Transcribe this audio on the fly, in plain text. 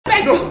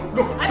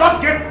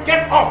Just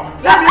get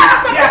up. Let me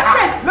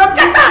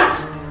get out.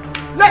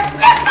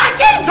 Please, my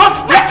king. Just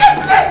my king,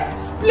 please.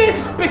 Please,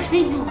 I'm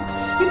begging you.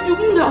 If you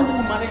need a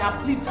woman, marry her,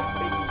 please, I'm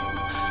begging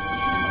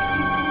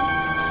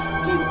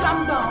you. Please, calm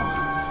down.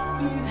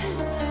 Please.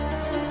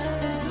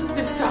 Just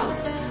sit out.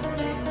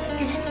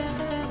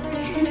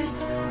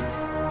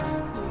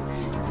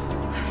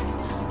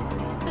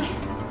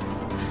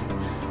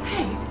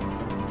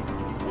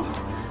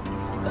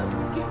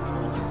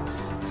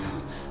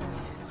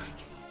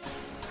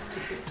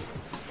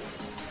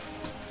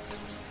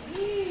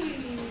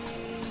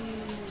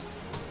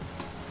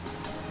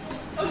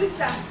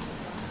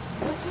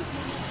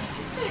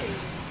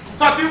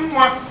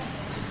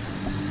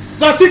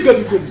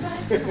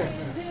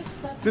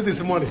 This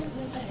is money.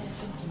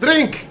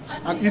 Drink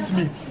and eat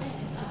meat.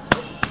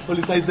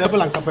 Olisa is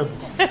able and capable.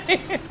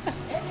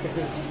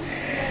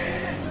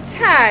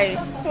 Chai,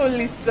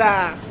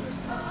 Olisa.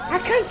 I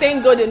can't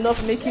thank God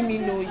enough making me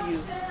know you.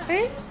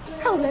 Eh?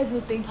 How will I go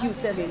thank you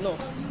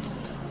enough?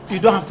 You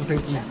don't have to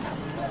thank me.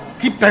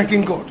 Keep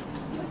thanking God.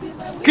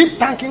 Keep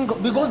thanking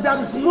God because there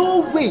is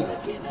no way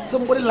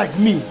somebody like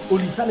me,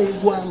 Olisa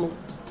Neguano,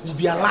 will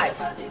be alive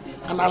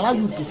and allow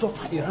you to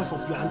suffer in the hands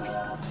of your auntie.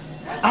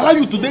 Allow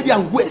you to date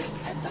and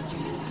waste.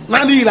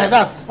 Nanny like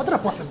that. What is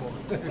possible?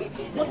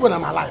 Not when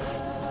I'm alive.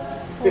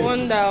 I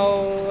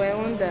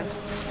wonder.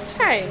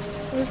 Chai,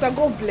 Mr.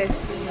 God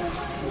bless you.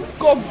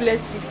 God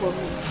bless you for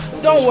me.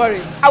 Don't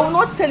worry. I will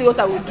not tell you what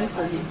I will do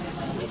for you.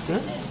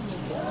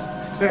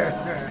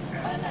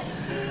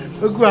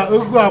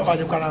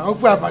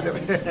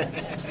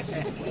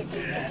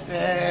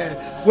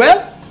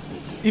 Well,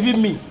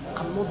 even me,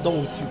 I'm not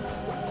done with you.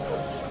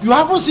 You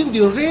haven't seen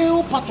the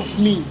real part of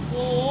me.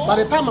 By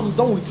the time I'm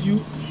done with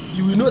you,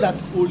 you will know that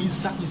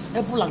Olisa is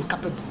able and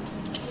capable.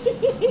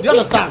 Do you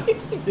understand?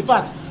 In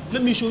fact,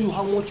 let me show you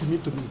how much you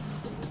need to me.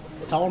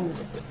 Sound.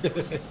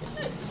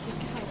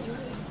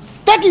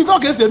 Take it,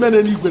 okay, say man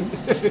any when.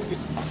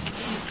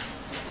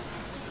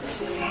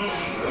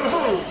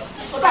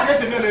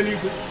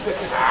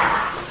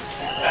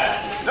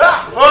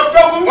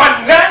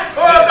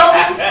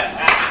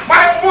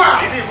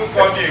 Why didn't even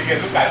call me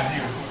again? Look at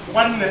you.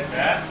 Oneness.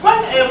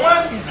 When a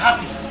man is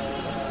happy,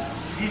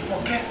 he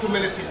forgets so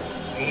many things.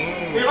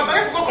 If I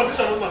forgot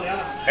condition,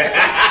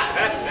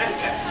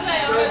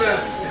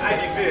 how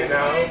you doing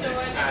now?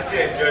 I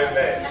see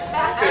enjoyment.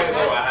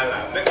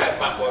 Make I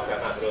pack once and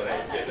I throw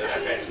like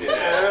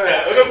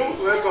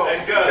welcome.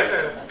 Enjoy.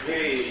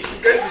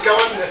 Can't you come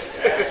on?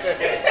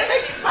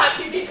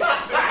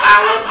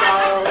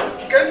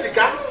 Can't you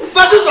come?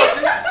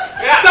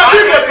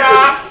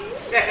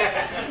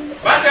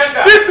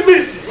 Eat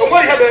meat.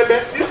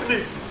 Eat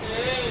meat.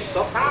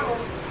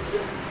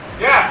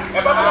 Yeah.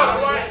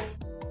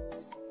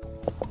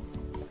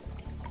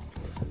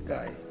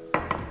 Guy,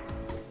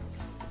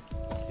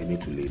 you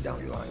need to lay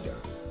down your anger.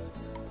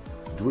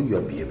 The way you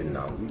are behaving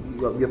now,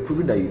 you are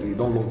proving that you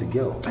don't love the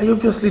girl. I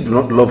obviously do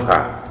not love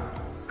her.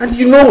 And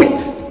you know it.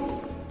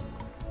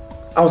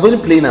 I was only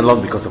playing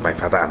along because of my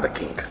father and the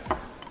king.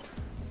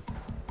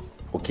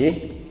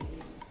 Okay?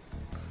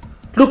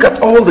 Look at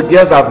all the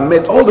girls I've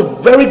met, all the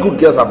very good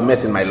girls I've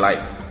met in my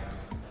life.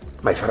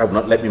 My father will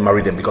not let me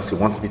marry them because he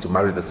wants me to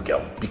marry this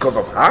girl. Because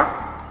of her?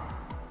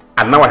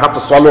 And now I have to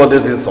swallow all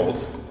these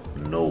insults.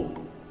 No.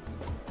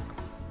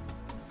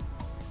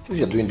 If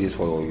you're doing this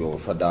for your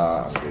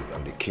father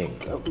and the king,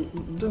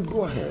 then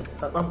go ahead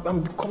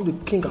and become the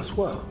king as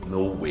well.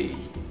 No way.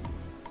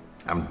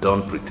 I'm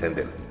done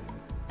pretending.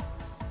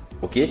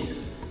 Okay?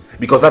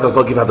 Because that does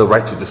not give her the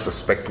right to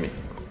disrespect me.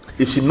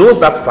 If she knows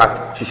that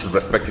fact, she should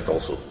respect it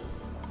also.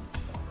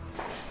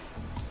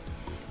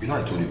 You know,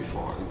 I told you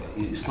before,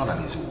 it's not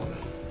an easy one.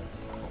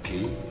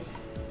 Okay?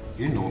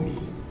 You know me.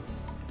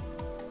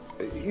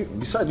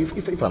 Besides,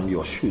 if I'm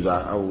your shoes,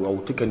 I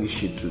will take any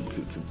shit to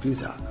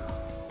please her.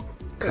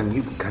 Can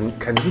you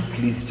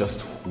please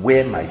just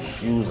wear my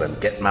shoes and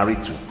get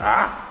married to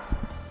her?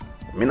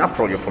 I mean,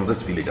 after all, you're from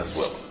this village as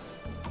well.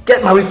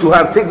 Get married to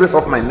her and take this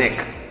off my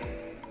neck.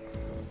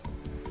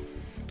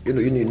 You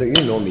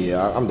know me.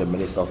 I'm the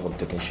minister for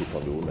taking shit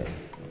from the women.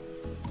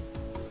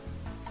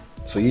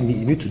 So you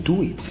need to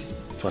do it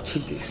to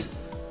achieve this.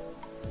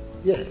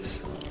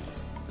 Yes.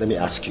 Let me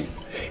ask you.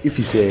 If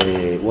it's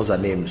what's her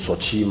name,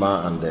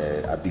 Sochima and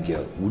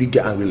Abigail, would you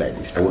get angry like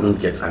this? I wouldn't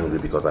get angry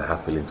because I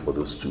have feelings for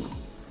those two.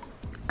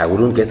 I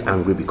wouldn't get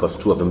angry because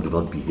two of them do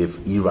not behave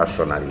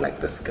irrationally like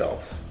these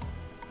girls.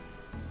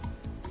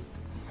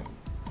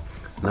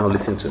 Now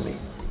listen to me.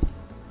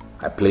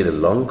 I played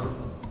along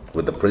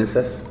with the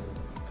princess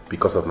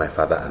because of my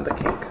father and the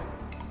king.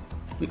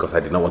 Because I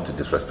did not want to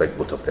disrespect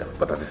both of them.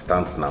 But as it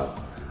stands now,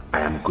 I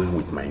am going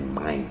with my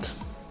mind.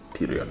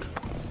 Period.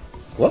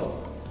 What?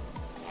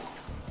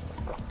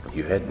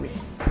 You heard me.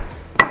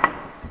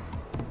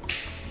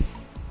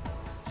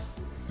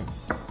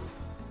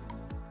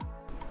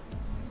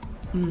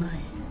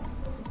 Nine.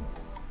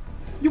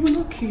 You will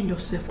not kill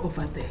yourself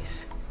over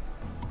this.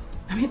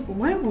 I mean,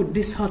 why would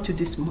this hurt you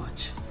this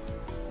much?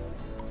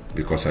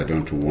 Because I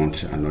don't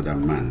want another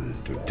man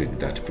to take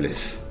that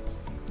place.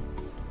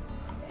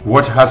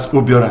 What has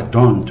Obiora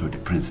done to the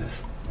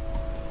princess?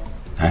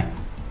 Eh?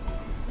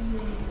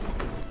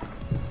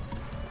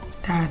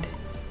 Dad,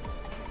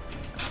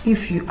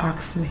 if you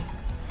ask me,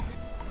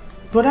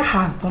 brother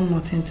has done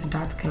nothing to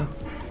that girl.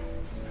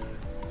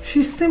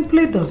 She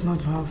simply does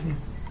not love him.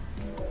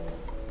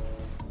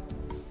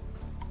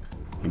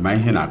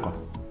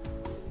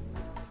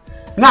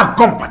 Now,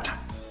 Compata,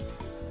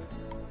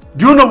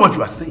 do you know what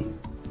you are saying?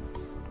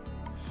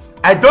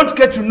 I don't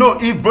care to know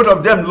if both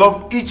of them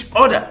love each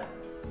other.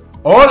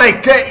 All I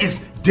care is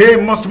they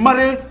must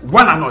marry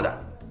one another.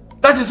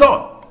 That is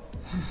all.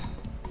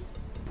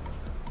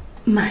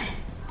 Nai,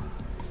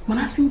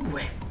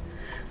 Manasingwe,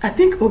 I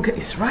think Oga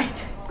is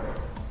right.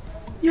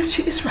 Yes,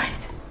 she is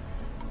right.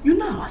 You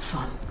know our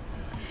son.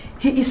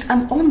 He is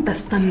an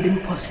understanding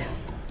person.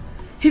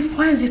 He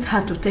finds it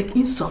hard to take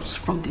insults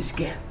from this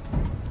girl.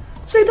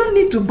 So you don't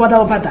need to bother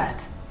over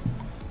that.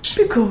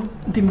 Because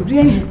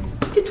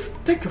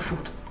take your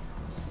food.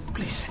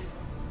 Please.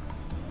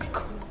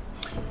 Pico.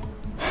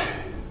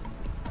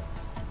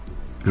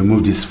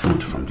 Remove this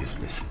food from this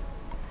place.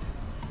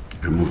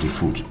 Remove the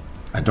food.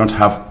 I don't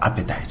have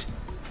appetite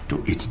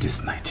to eat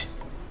this night.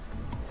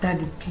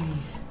 Daddy,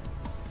 please.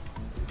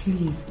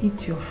 Please,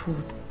 eat your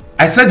food.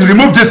 I said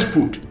remove this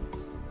food.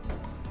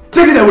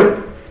 Take it away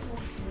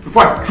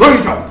before I throw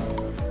it off.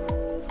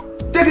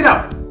 Take it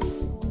out.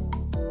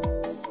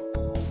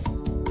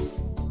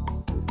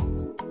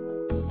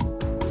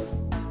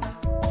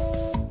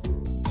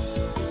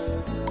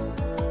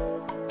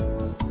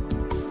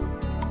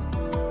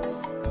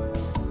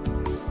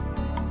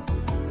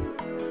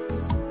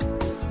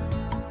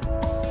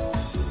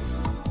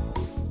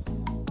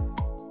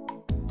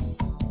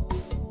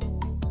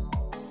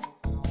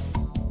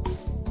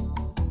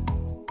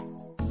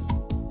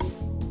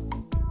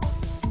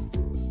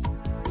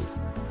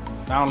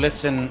 Now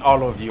listen,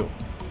 all of you.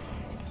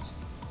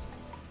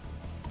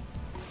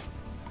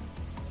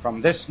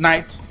 From this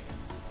night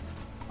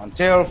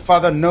until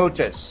further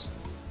notice,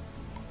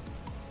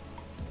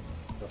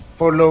 the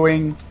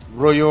following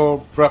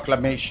royal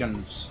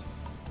proclamations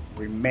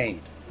remain.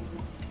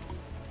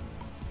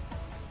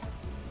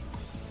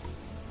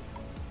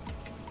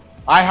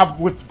 I have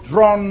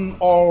withdrawn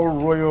all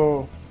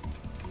royal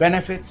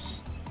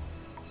benefits,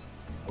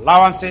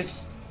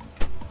 allowances,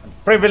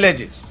 and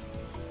privileges,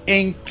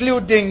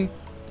 including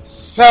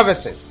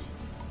services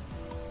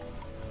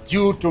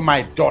due to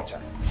my daughter.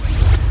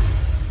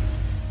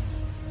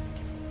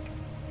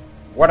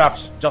 What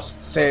I've just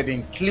said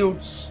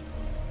includes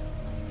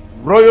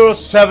royal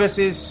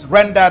services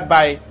rendered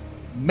by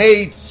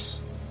maids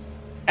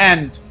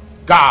and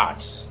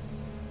guards.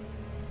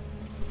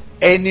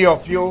 Any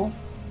of you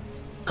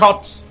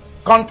caught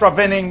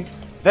contravening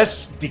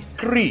this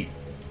decree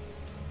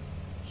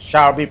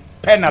shall be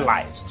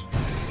penalized.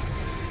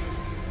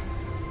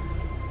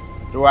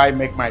 Do I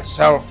make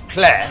myself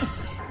clear?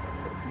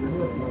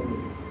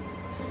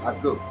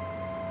 Abdul,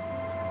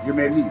 you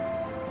may leave.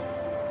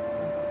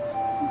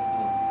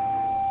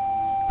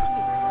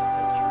 Please, I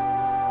beg you.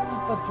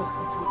 Temper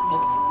justice with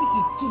mercy. This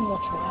is too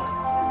much for her.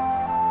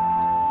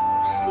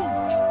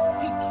 Please,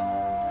 beg you.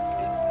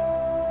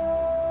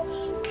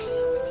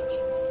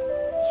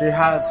 She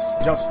has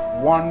just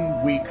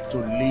 1 week to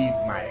leave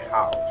my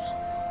house.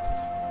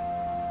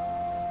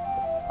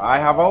 I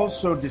have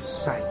also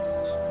decided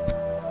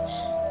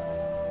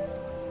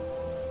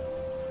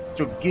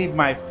to give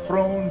my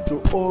throne to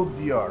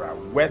Obiora,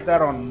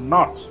 whether or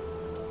not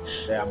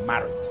they are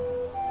married.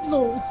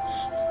 No,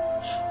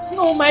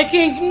 my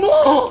king,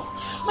 no!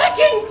 My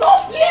king, no,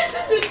 please,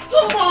 this is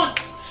too much!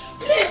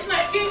 Please,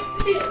 my king,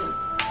 please!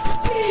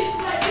 Please,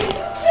 my king,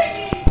 I'm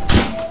begging!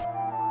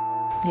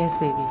 Yes,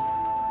 baby.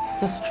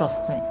 Just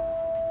trust me.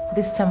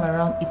 This time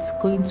around, it's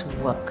going to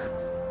work.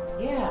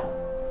 Yeah,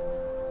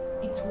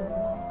 it will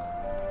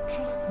work.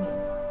 Trust me.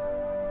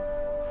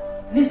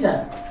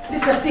 Lisa,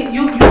 see,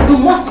 you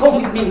must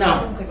come with me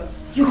now.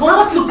 You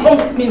have to come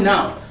with me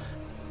now.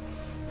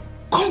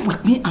 Come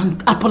with me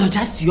and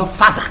apologize to your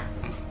father.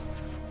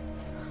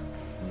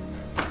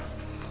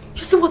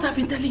 You see what I've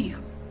been telling you?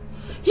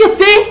 You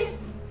see?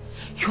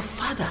 Your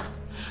father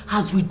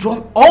has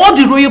withdrawn all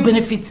the royal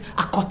benefits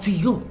accorded to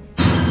you.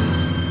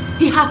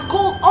 He has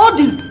called all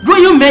the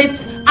royal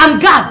maids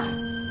and guards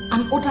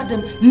and ordered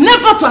them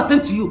never to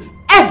attend to you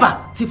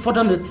ever till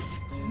further notice.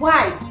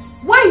 Why?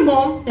 Why,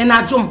 Mom? In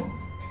Ajum.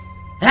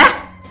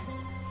 Eh?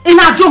 In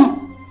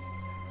Ajum.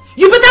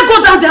 You better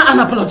go down there and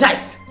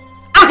apologize.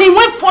 And he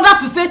went further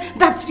to say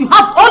that you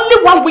have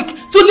only 1 week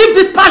to leave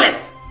this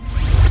palace.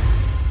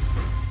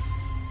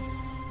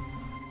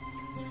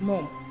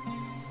 Mom,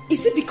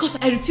 is it because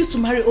I refuse to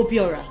marry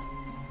Obiora?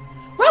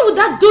 Why would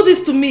Dad do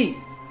this to me?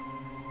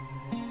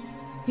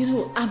 You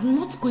know, I'm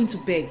not going to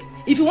beg.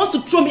 If he wants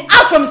to throw me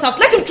out from his house,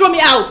 let him throw me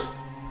out.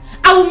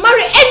 I will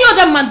marry any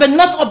other man, but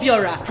not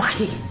Obiora.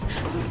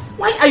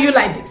 Why are you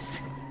like this?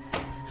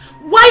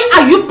 Why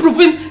are you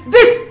proving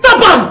this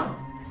stubborn?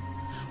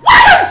 Why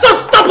are you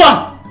so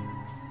stubborn?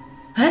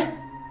 Eh?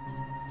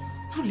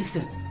 Now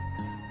listen.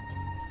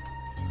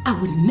 I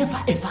will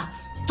never ever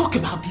talk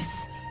about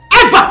this.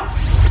 Ever!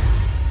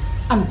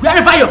 And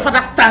wherever your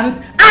father stands,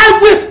 I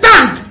will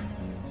stand.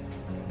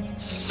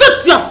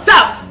 Suit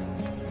yourself.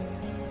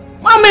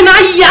 Mami na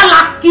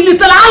yala,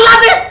 kilitala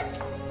alade.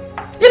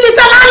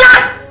 Kilitala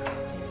alade.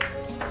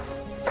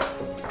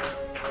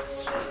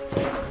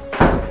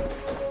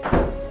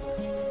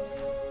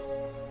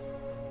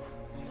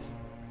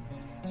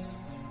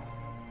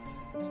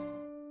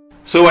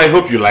 So I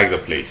hope you like the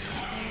place.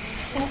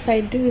 Yes,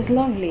 I do. It's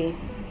lovely.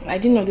 I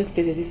didn't know this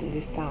place exists in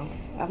this town.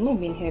 I've not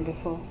been here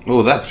before.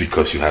 Oh, that's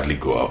because you hardly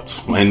go out.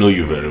 I know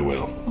you very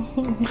well.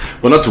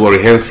 But not to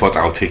worry, henceforth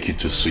I'll take you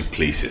to sweet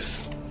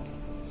places.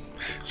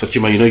 So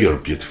Chima, you know you're a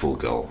beautiful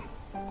girl.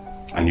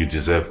 And you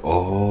deserve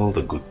all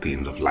the good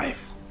things of life.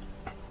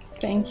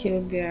 Thank you,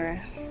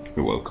 Obiora.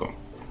 You're welcome.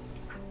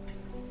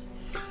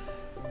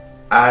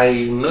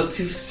 I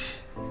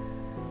noticed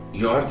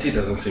your auntie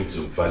doesn't seem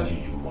to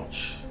value you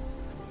much.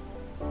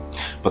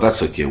 But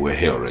that's okay, we're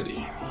here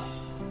already.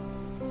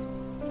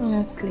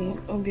 Honestly,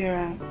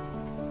 Obiora,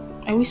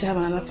 I wish I have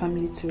another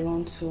family to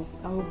run to.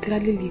 I would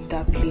gladly leave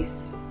that place.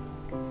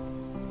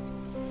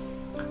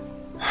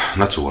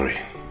 Not to worry.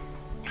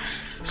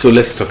 So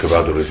let's talk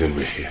about the reason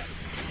we're here.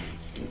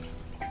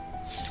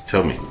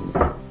 Tell me.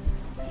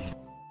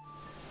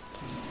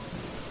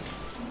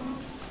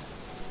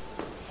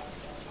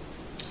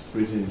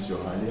 Greetings,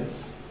 Your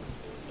Highness.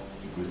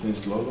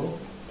 Greetings, Lolo.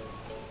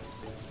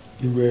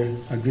 Iwe,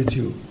 I greet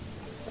you.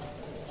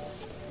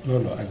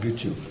 Lolo, I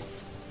greet you.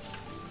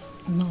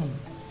 No.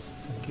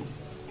 Thank you.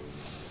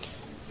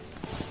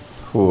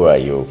 Who are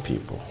you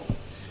people?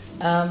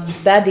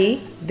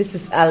 Daddy, this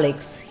is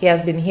Alex. He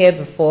has been here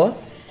before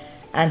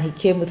and he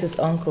came with his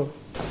uncle.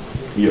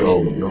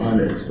 Your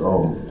Highness,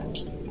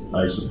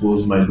 I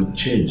suppose my look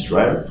changed,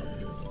 right?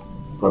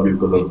 Probably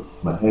because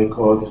of my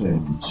haircut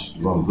and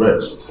long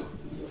rest.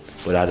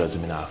 But that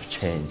doesn't mean I've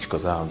changed,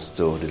 because I'm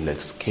still the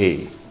Lex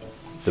K,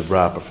 the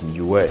rapper from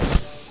the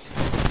US.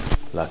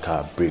 Like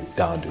I break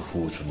down the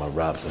hoods with my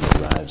raps and the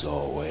rhymes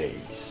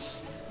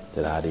always.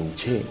 That I didn't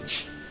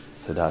change.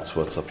 So that's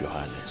what's up, Your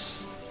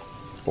Highness.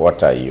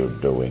 What are you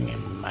doing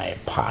in my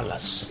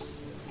palace?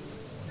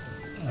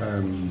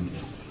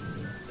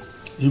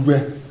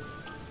 Igwe,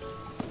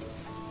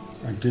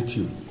 I greet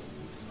you.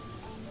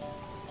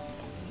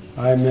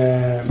 I'm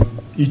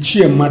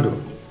Ichie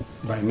Mado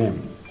by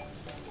name.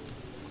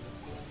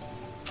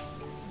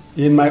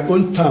 In my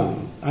own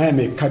town, I am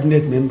a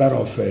cabinet member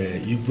of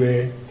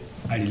Igwe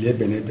Arile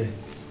Benebe.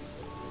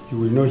 You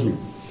will know him.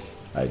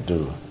 I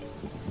do.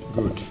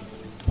 Good.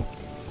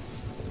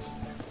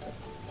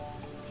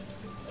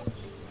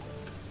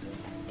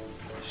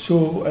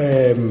 So,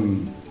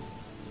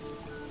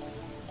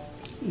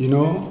 you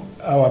know,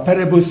 our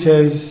parable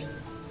says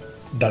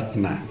that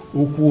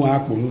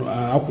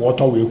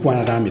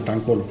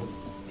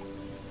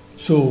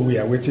so we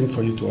are waiting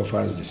for you to offer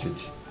us the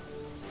seat.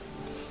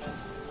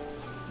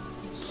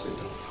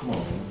 Come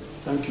on.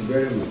 Thank you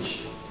very much.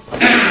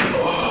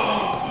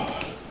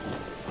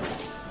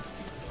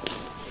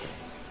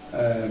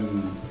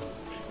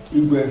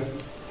 Igwe,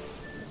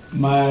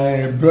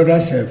 my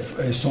brothers have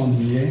a son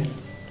here,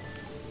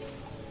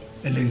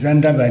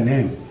 Alexander by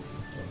name.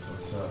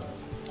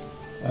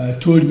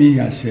 Told me he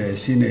has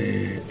seen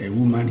a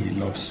woman he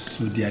loves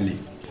so dearly.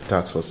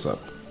 That's what's up.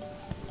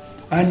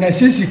 And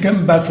since he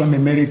came back from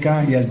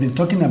America, he has been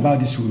talking about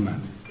this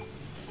woman.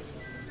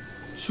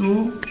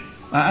 So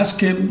I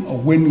asked him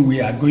when we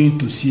are going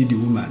to see the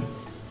woman.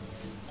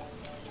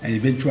 And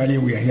eventually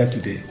we are here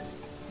today.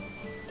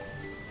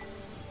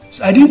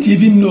 So I didn't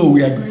even know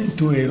we are going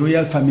to a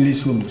royal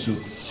family's home. So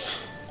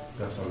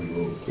that's how we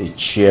go.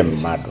 Ichie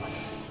Mado.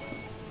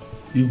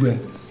 Igwe.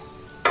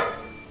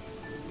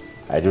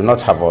 I do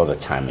not have all the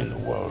time in the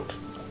world.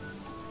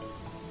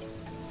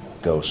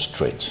 Go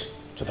straight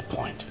to the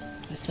point.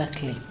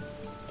 Exactly.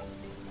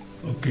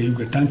 Okay,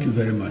 Igwe, thank you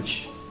very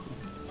much.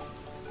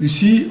 You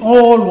see,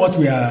 all what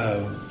we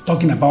are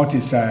talking about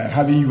is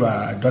having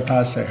your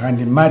daughter's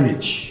hand in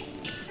marriage.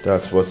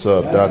 That's what's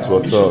up, that's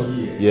what's up.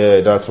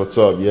 Yeah, that's what's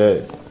up,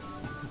 yeah.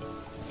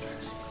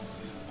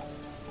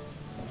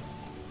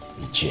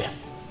 Ichie.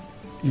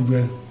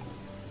 Igwe.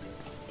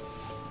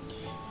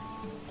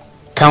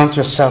 Count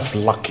yourself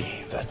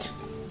lucky that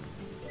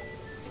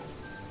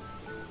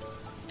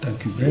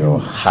thank you very you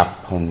much.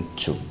 happen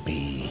to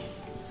be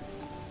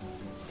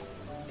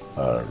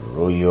a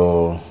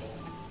royal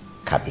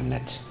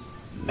cabinet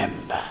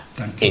member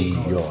in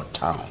your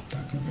town.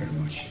 Thank you very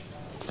much.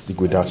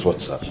 Igwe, that's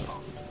what's up.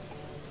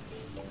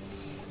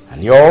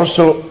 And you're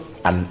also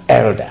an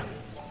elder.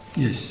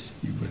 Yes,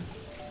 Igwe.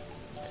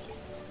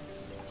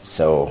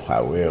 So I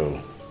will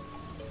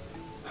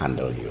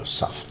handle you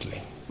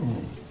softly.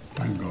 Oh,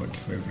 thank God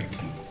for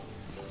everything.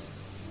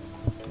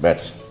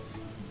 But,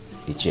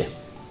 Ichie,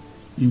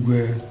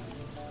 Igwe,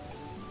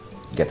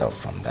 get out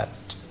from that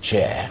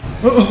chair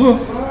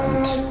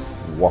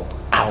and walk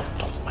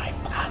out of my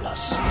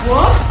palace.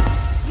 What?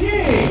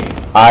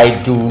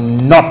 I do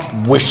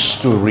not wish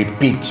to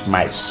repeat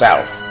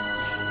myself.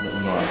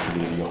 No,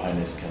 actually, Your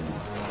Highness can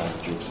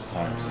have jokes at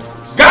times.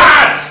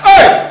 Guards!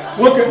 Hey!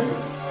 What can...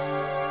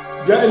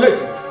 Yeah, Alex,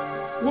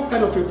 what can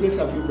kind of a place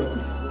have you got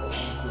me?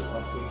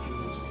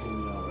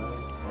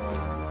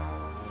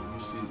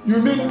 You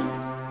mean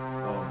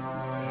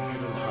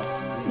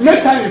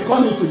next time you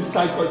come into this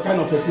kind of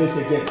a place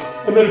again,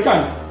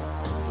 American?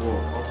 Whoa,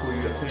 Uncle,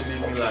 you can't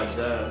leave me like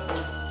that.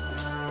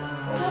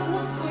 Dad,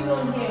 what's going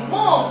on here?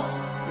 Mom!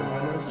 Your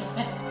Highness?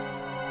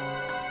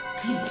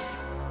 Please.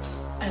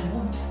 I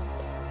won't.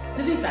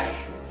 Didn't I?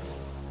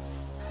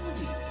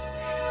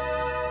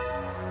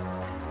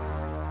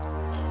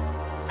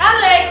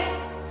 Alex!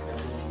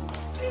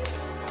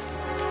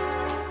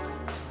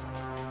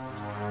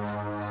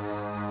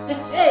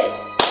 Hey!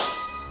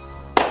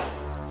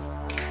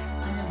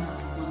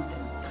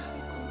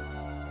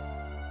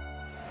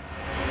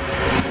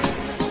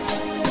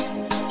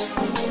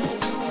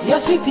 Your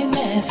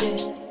sweetness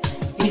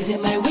is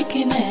in my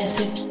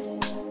weakness.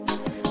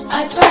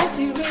 I try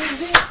to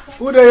resist.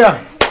 Who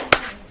there?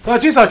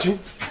 Sachi.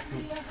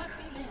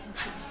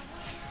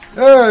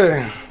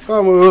 Hey,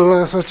 come,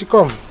 Sachi,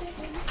 come.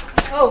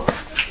 Oh,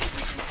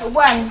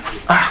 one.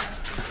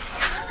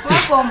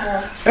 Welcome.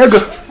 Ego.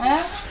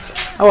 Eh?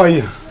 How are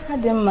you?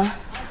 Ademma,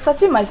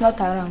 Sachima is not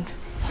around.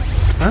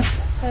 Huh?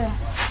 Yeah.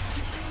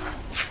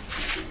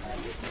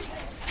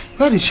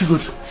 Where did she go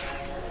to?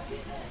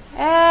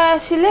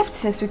 She left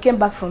since we came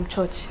back from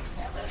church.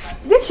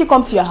 Did she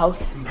come to your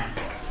house?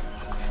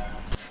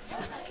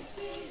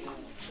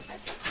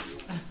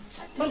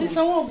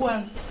 Melissa, what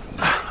one?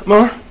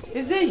 Mama?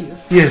 Is it you?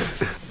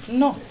 Yes.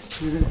 No.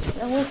 You're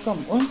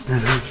welcome.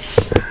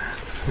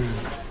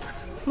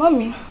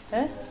 Mommy,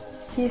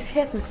 he's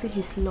here to see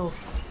his love.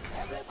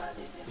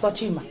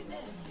 Sachima.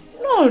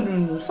 No.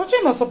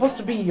 Sachima is supposed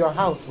to be in your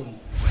house.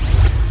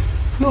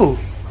 No.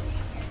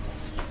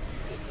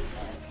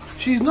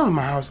 She's not in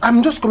my house.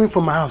 I'm just coming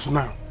from my house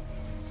now.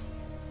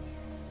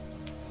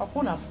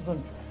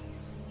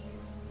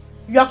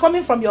 You are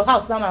coming from your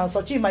house now and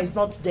Sachima is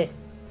not there.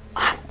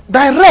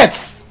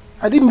 Direct!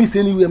 I didn't miss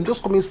anywhere. I'm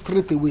just coming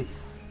straight away.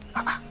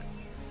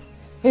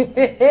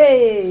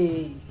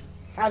 Hey,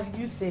 have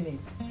you seen it?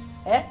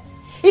 Eh?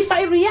 If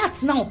I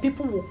react now,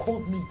 people will call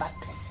me bad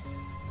person.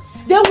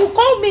 They will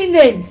call me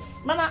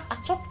names. Man, I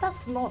chop that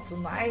snot.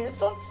 I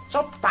don't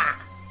chop that.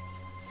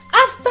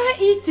 After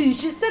eating,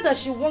 she said that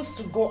she wants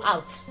to go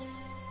out.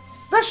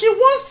 That she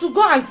wants to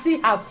go and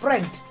see her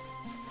friend.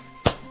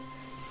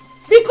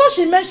 Because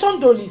she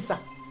mentioned Olisa,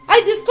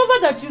 I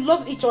discovered that you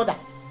love each other.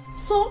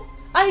 So,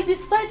 I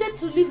decided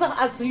to leave her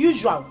as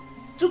usual.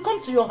 To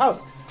come to your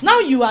house. Now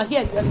you are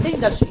here, you are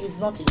saying that she is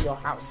not in your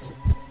house.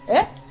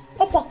 Eh?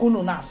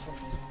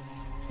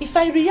 If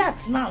I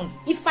react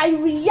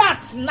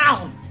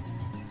now,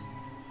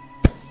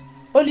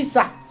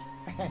 Olisa,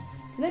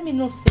 let me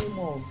not say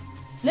more.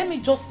 Let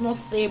me just not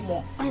say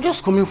more. I'm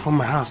just coming from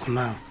my house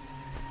now.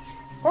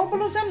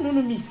 Unless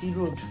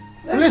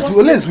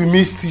we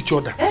missed each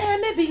other.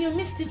 Maybe you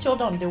missed each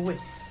other on the way.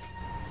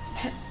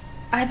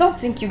 I don't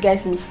think you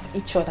guys missed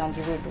each other on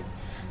the way though.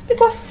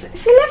 Because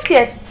she left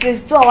here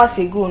since 2 hours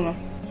ago, no?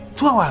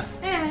 2 hours?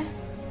 Yeah.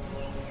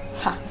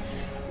 Ha.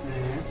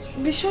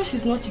 Be sure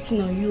she's not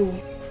cheating on you.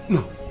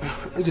 No.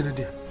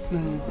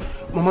 No.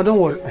 Mama, don't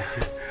worry.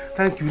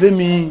 Thank you. Let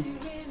me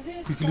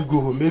quickly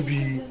go home.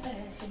 Maybe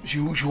she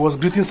was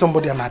greeting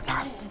somebody and I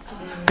passed.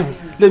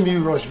 Let me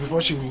rush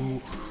before she will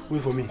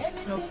wait for me.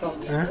 No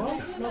problem.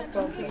 No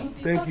problem.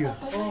 Thank you.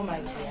 Oh my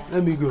God.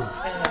 Let me go.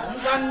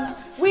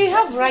 We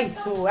have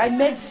rice, so I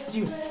made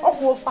stew.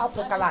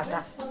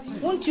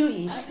 Won't you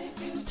eat?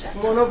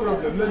 No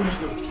problem. Let me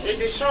go.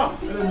 It is sure.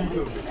 Let me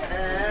go.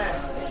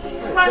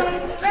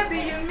 Maybe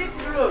you missed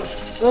the road.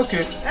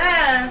 Okay.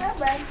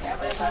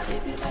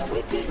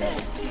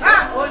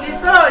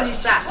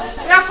 Olisa.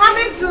 We are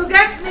coming to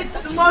get meat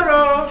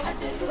tomorrow.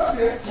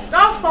 Okay.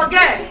 Don't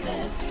forget.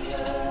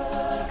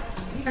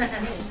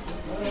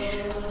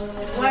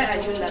 Why are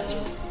you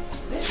laughing?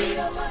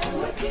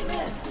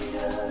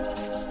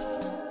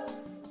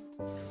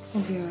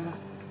 Vera,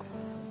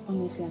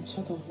 honestly, I'm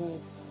short of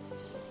words.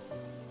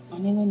 I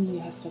never knew you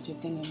had such a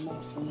thing in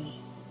mind for me.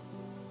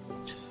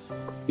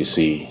 You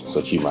see,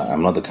 Sachima,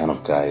 I'm not the kind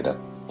of guy that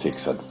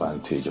takes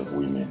advantage of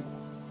women.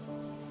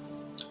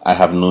 I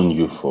have known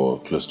you for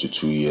close to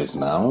 2 years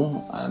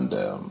now, and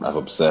I've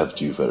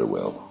observed you very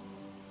well.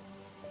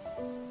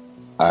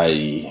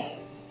 I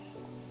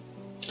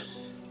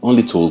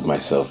only told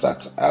myself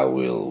that I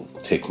will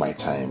take my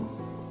time,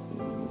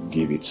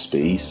 give it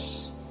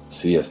space,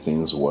 see as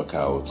things work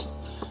out,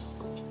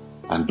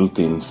 and do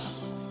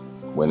things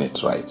when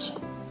it's right.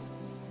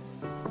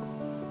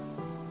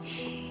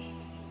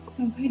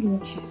 I've heard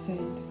what she said.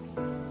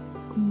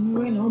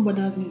 Right now, what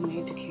bothers me is my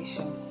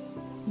education.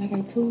 Like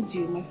I told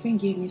you, my friend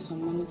gave me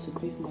some money to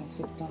pay for my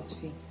acceptance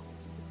fee.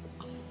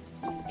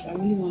 And I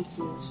really want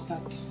to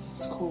start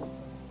school.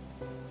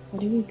 But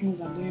the way things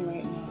are going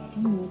right now, I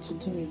don't know what to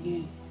do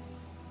again.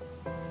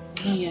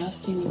 Now you're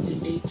asking me to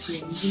date you,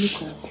 I'm really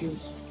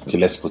confused. Okay,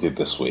 let's put it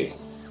this way.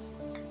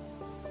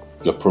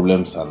 Your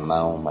problems are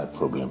now my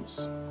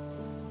problems.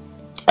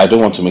 I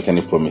don't want to make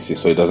any promises,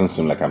 so it doesn't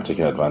seem like I'm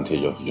taking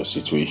advantage of your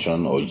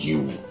situation or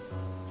you.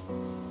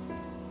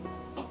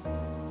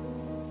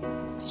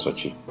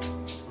 Sochi.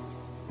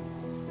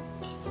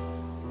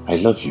 I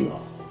love you.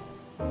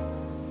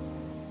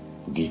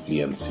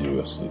 Deeply and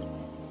seriously.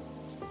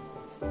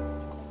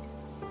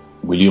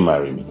 Will you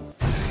marry me?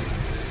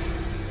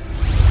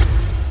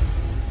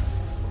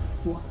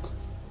 What?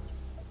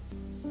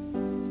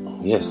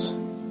 Yes.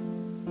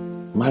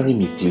 Marry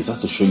me, please. That's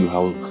to show you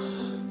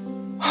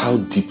how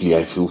deeply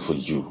I feel for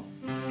you.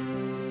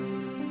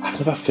 I've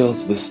never felt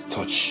this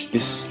touch,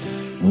 this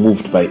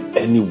moved by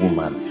any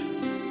woman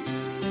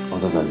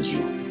other than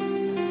you.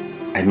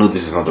 I know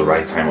this is not the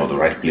right time or the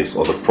right place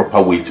or the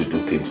proper way to do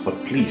things, but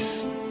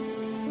please,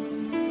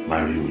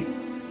 marry me.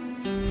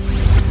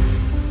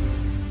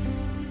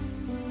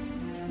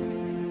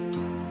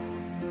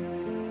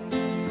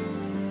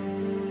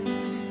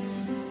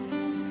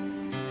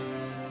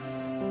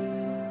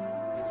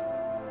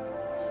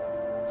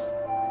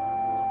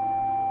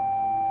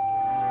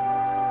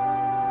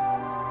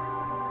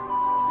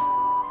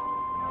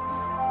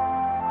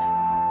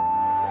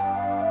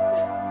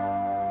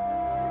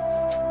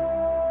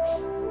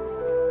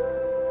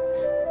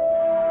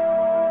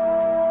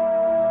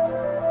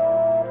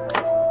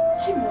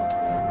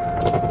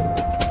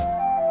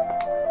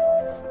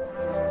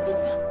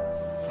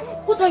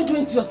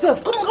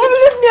 Yourself. Come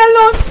leave me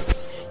alone.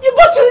 You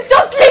both should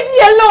just leave me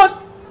alone.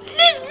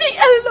 Leave me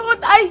alone.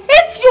 I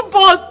hate you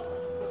both.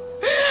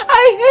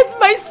 I hate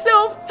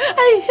myself.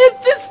 I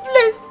hate this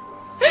place.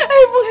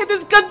 I even hate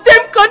this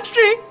goddamn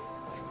country.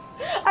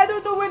 I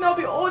don't know when I'll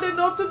be old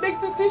enough to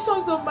make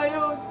decisions on my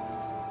own.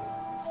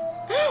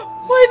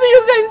 Why do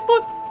you guys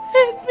both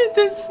hate me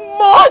this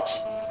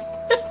much?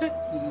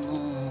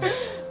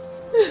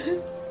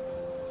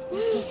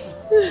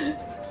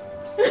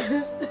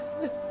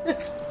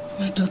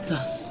 My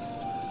daughter,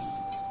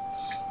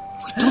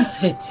 we don't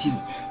hurt you.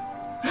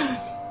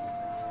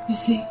 You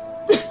see,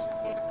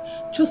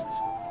 just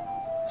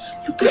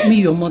look at me,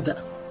 your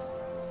mother.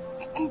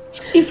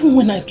 Even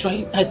when I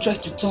tried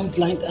to turn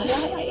blind,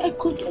 I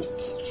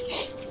couldn't.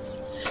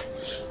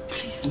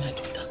 Please, my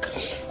daughter,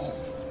 come on.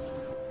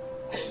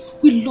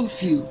 We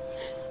love you.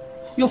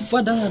 Your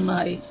father and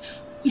I,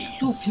 we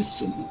love you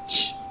so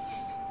much.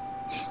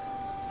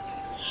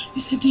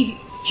 You see, the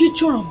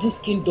future of this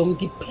kingdom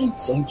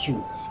depends on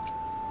you.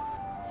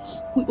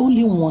 We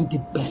only want the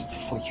best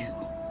for you.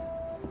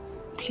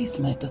 Please,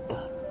 my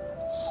daughter,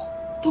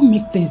 don't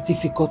make things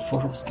difficult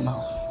for us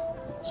now.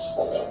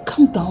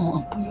 Calm down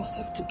and pull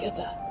yourself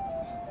together.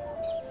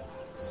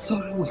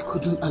 Sorry we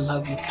couldn't allow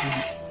you to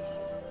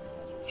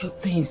do your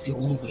things your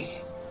own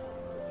way.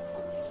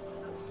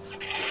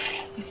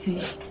 You see,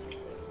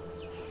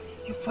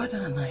 your father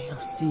and I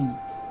have seen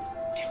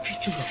the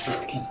future of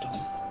this kingdom.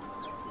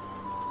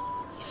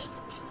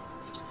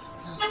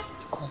 Now,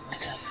 come, my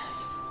daughter.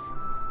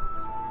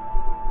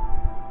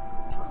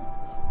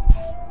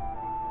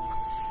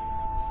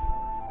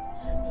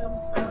 I'm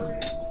sorry.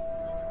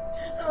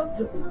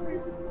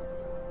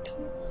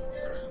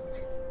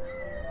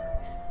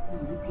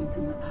 Look into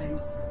my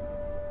eyes.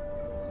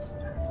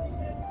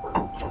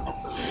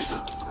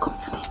 Come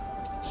to me.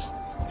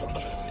 It's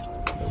okay.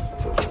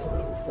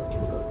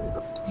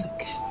 It's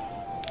okay.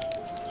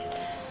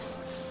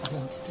 I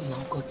want you to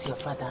now go to your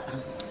father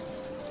and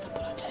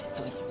apologize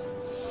to him.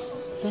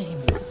 Tell him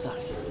you're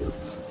sorry.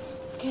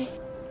 Okay?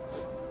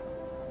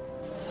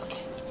 It's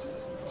okay.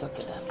 It's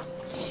okay, Dad.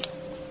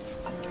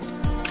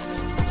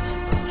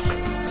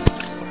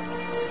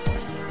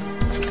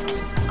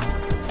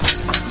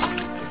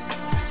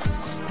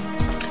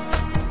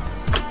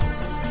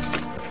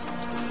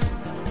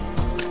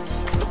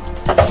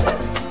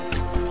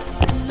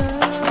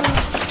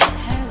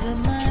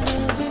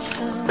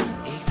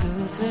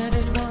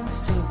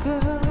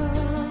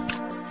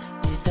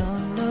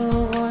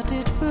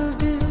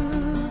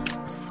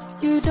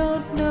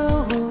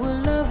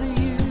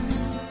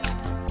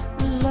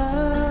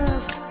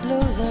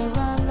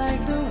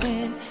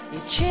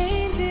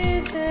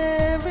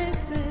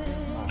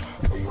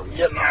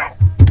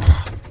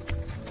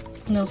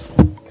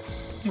 Nelson,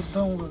 you've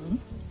done well.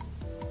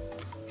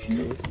 You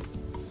know,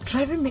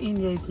 driving me in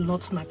here is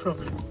not my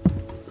problem.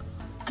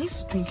 I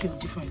used to think you were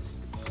different.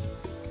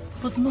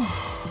 But no,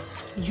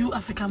 you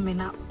African men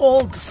are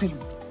all the same.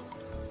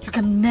 You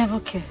can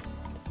never care.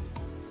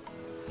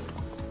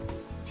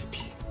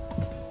 Baby,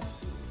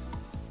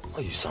 why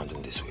are you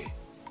sounding this way?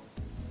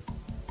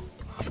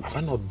 Have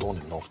I not done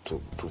enough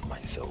to prove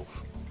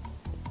myself?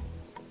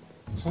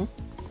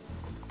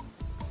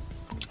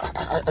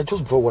 I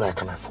just brought what I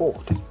can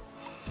afford.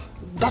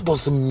 That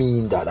doesn't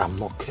mean that I'm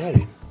not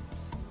caring.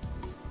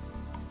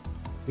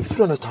 If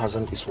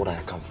 300,000 is what I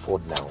can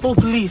afford now. Oh,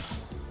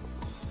 please.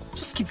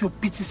 Just keep your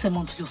bitty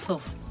sermon to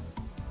yourself.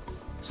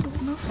 So,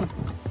 Nelson,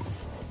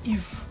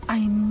 if I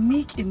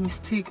make a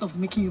mistake of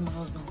making you my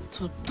husband,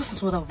 so this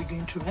is what I'll be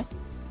going through, right?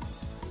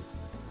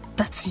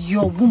 That's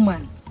your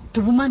woman.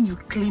 The woman you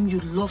claim you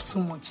love so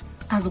much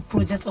has a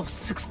project of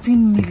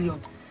 16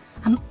 million.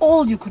 And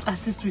all you could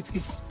assist with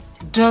is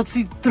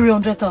dirty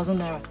 300,000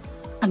 naira.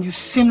 And you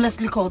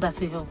shamelessly call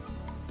that a help.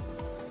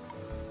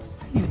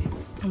 Anyway,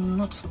 I'm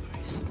not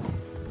surprised.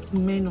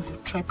 Men of your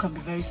tribe can be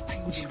very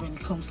stingy when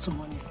it comes to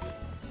money.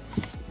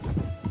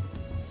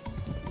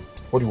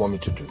 What do you want me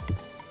to do?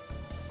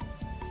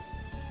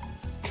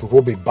 To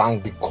rob a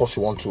bank because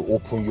you want to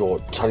open your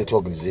charity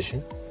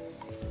organization?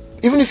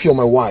 Even if you're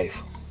my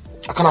wife,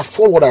 I can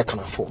afford what I can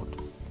afford.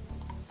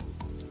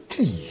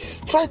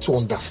 Please, try to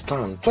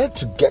understand. Try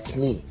to get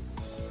me.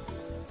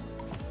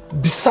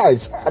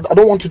 Besides, I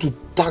don't want you to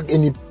tag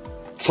any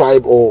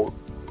tribe or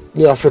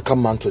any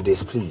African man to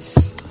this,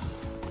 please.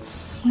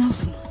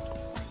 Nelson,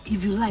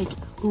 if you like,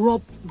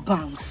 rob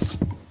banks.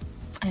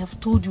 I have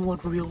told you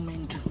what real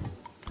men do.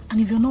 And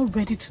if you're not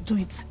ready to do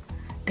it,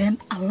 then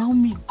allow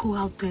me go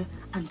out there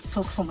and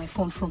source for my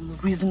phone from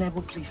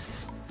reasonable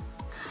places.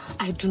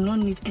 I do not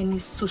need any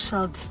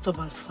social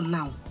disturbance for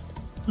now.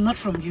 Not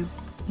from you,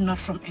 not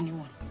from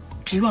anyone.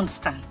 Do you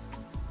understand?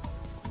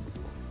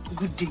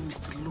 Good day,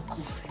 Mr.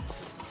 Local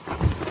Sense.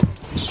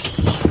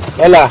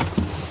 Ella!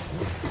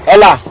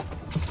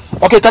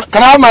 Okay,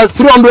 can I have my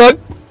 300?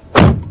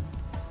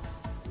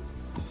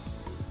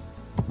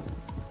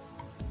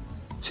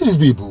 See these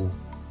people.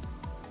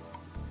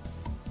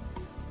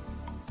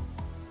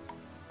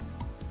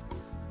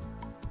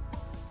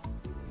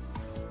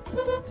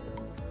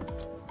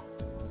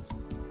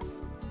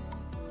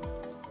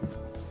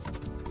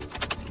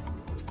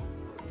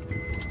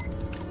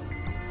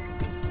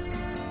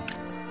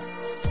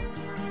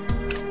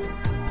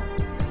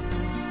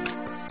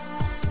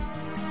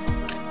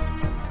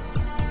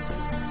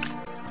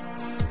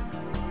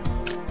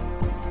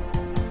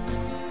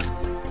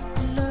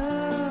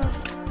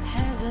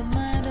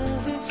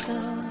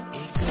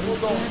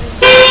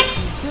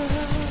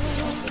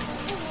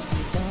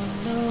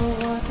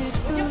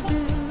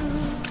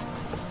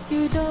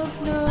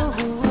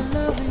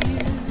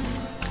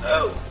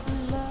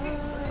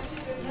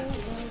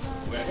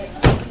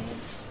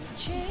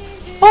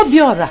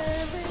 Obiora.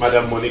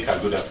 Madam Monica,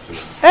 good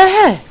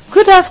afternoon.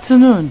 Good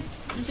afternoon.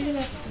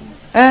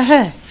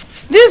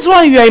 This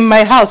one, you are in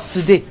my house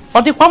today.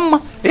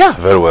 Yeah,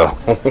 very well.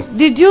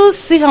 Did you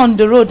see her on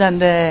the road and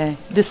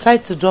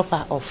decide to drop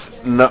her off?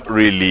 Not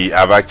really.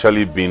 I've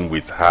actually been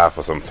with her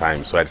for some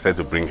time, so I decided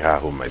to bring her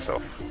home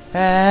myself.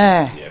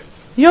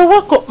 Yes. You're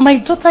welcome. My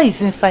daughter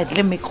is inside.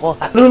 Let me call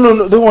her.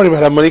 No, don't worry,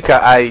 Madam Monica.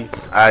 I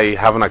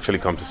haven't actually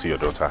come to see your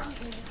daughter.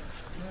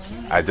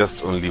 I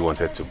just only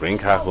wanted to bring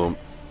her home.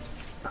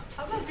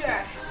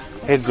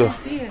 Hey, go.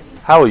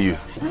 How are you?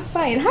 I'm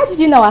fine. How did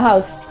you know our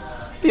house?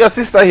 Your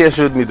sister here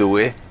showed me the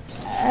way.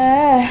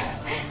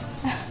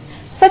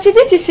 Sachi,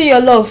 didn't you see your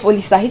love,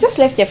 Olisa? He just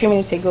left here a few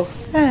minutes ago.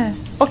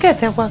 Okay,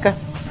 Tewaka.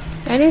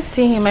 I didn't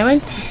see him. I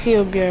went to see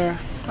Obiora.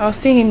 I'll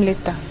see him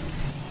later.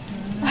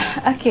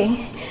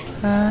 Okay.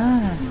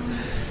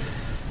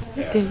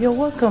 Okay, you're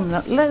welcome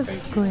now.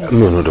 Let's go inside.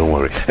 No, don't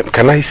worry.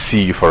 Can I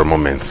see you for a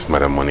moment,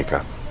 Madam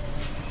Monica?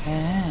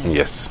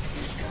 Yes.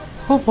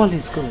 Hope all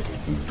is good.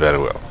 Very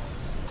well.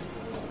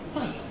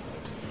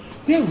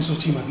 Where will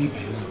Sochima be by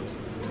now?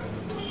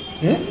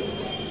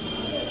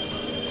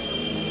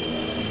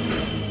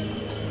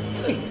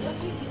 Hey,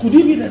 could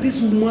it be that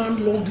this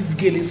woman locked this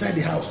girl inside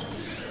the house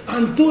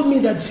and told me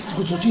that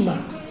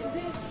Sochima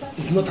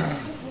is not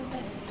around?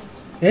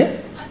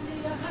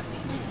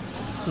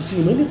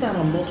 Sochima, anytime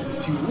I'm not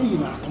with you, when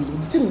you are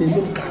coming, still in the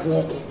room can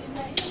walk.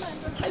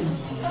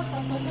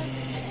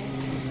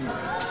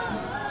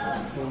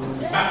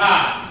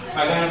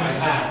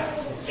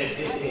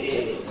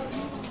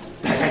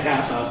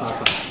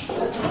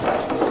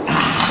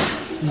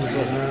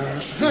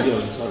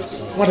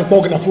 What a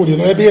bargain of food, you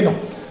know,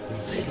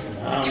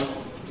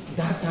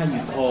 that time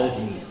you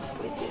called me,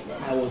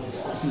 I was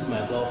discussing with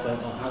my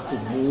girlfriend on how to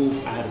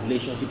move our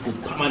relationship to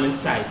permanent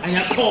side, and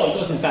your call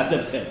just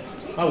intercepted.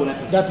 Why would I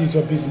think? That is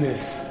your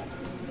business.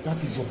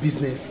 That is your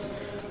business.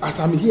 As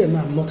I'm here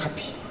now, I'm not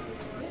happy.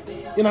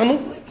 You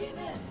know?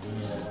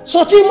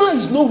 Sochima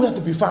is nowhere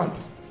to be found.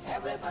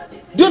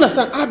 Do you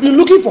understand? I've been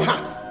looking for her.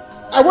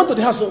 I went to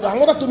the house, so her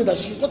mother told me that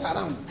she's not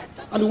around,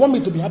 and you want me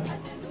to be happy.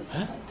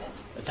 Huh?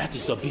 That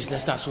is your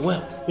business as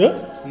well. Yeah?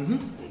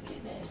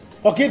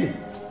 Okay then.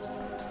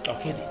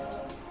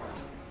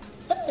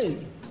 Hey.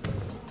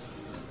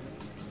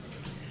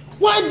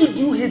 Why did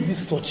you hate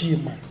this Sochi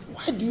man?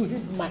 Why do you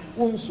hate my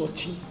own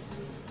Sochi?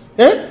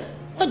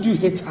 Why do you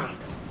hate her?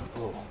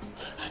 Oh,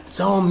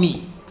 tell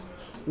me,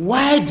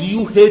 why do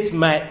you hate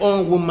my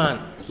own woman?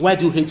 Why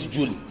do you hate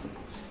Julie?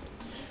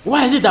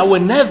 Why is it that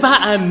whenever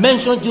I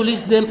mention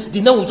Julie's name,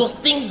 the name will just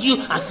sting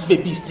you as if a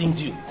bee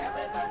stings you?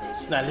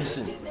 Now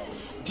listen,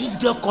 this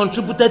girl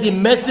contributed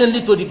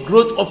immensely to the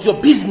growth of your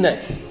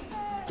business.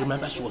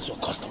 Remember, she was your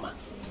customer.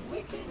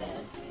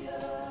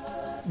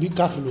 Be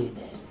careful.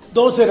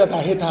 Don't say that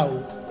I hate her.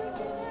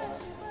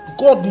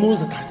 God knows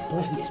that I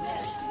don't hate her.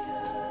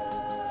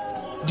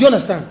 Do you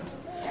understand?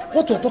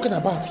 What we're talking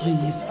about here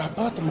is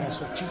about my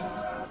Sochi.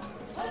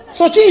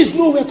 Sochi is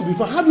nowhere to be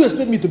found. How do you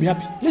expect me to be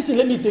happy? Listen,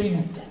 let me tell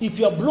you. If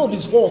your blood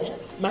is hot,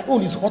 my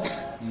own is hotter.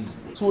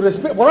 So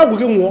respect. What I'm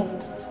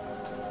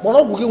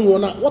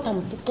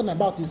talking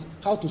about is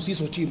how to see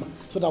Sochima,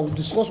 so that we'll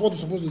discuss what we're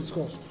supposed to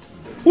discuss.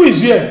 Who is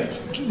here?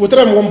 We'll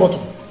tell them one bottle.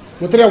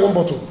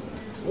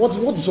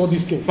 What is all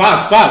this thing?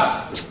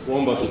 Fast.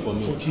 One bottle for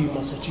me.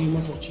 Sochima.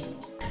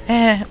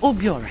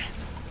 Obiora,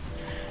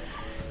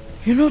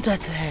 You know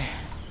that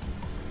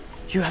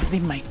you have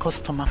been my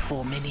customer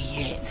for many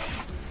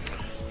years.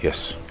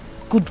 Yes.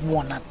 Good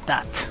one at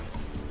that.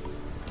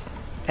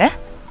 Eh?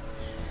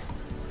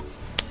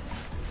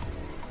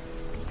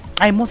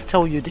 I must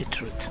tell you the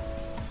truth.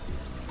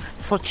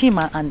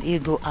 Sochima and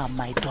Ego are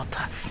my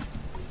daughters.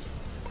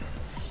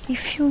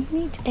 If you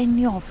need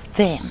any of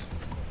them,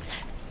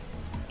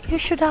 you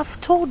should have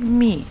told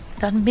me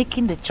than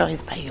making the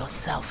choice by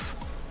yourself.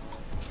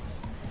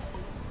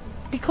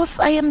 Because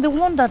I am the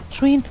one that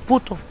trained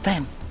both of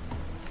them.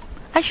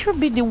 I should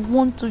be the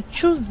one to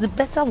choose the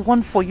better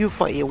one for you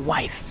for a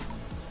wife.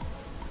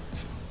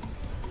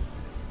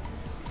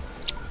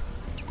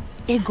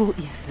 Ego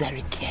is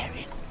very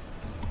caring.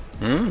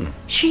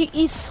 She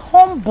is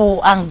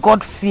humble and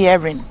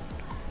God-fearing.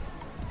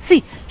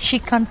 See, she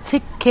can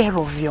take care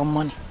of your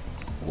money.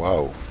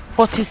 Wow.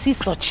 But you see,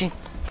 Sochi,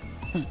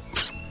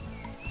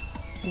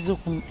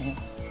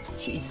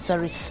 she is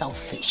very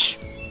selfish.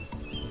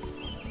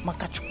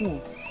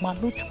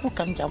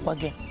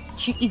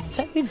 She is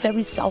very,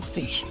 very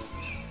selfish.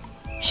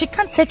 She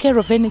can't take care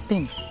of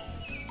anything.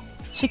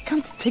 She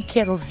can't take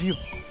care of you.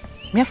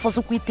 Me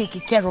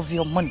take care of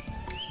your money.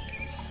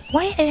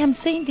 Why I am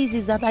saying this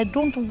is that I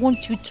don't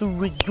want you to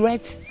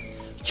regret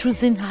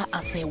choosing her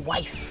as a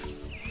wife.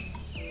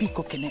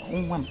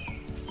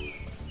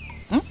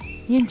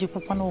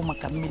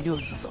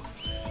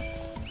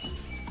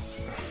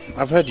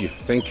 I've heard you.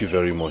 Thank you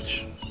very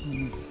much.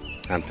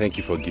 And thank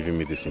you for giving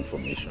me this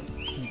information.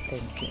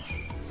 Thank you.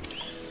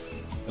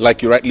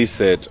 Like you rightly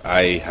said,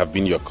 I have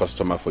been your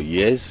customer for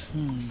years.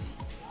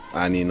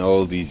 And in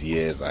all these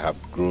years, I have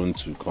grown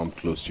to come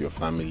close to your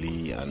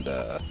family and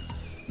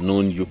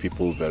known you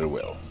people very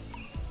well.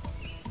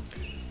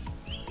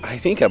 I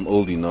think I'm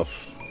old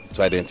enough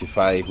to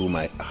identify who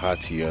my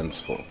heart yearns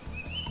for.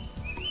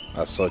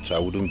 As such, I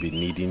wouldn't be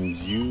needing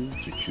you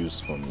to choose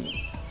for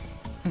me.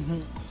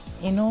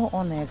 In all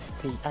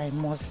honesty, I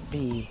must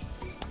be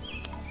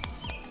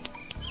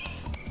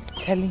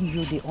telling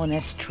you the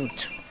honest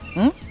truth.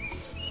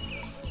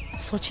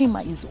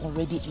 Sochima is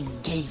already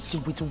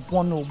engaged with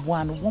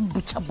one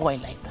butcher boy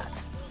like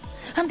that.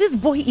 And this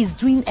boy is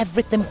doing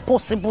everything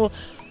possible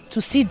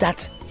to see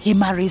that he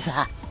marries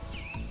her.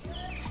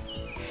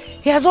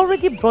 He has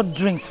already brought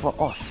drinks for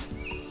us.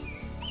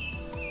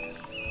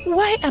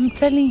 Why I'm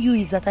telling you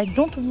is that I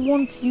don't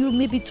want you,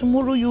 maybe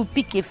tomorrow you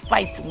pick a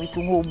fight with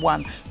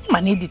one. You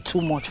might need it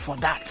too much for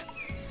that.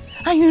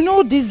 And you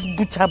know these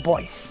butcher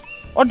boys.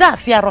 Oda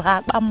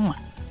fiaroha amma.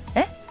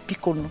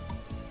 Pico no.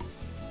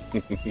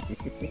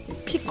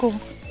 Pico.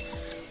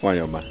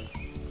 Wanyoma,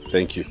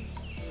 thank you.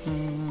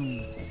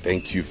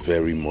 Thank you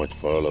very much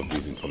for all of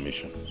this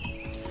information.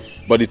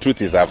 But the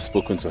truth is, I've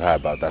spoken to her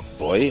about that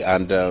boy,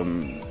 and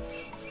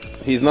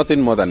he's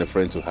nothing more than a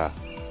friend to her.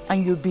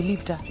 And you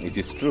believe that? It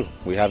is true.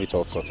 We have it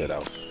all sorted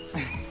out.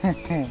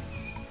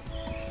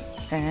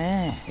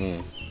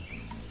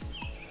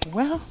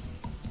 Well,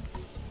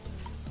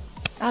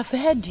 I've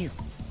heard you.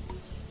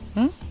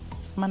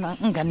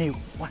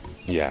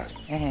 Yeah.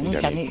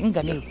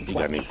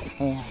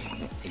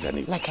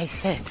 Like I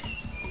said,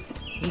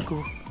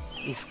 Ego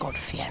is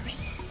God-fearing.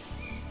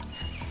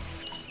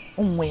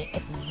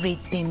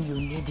 Everything you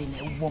need in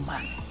a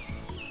woman.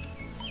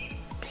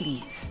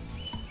 Please,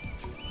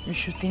 you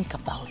should think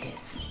about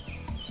this.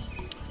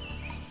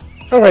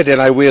 All right, then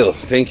I will.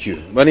 Thank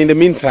you. But in the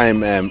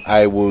meantime,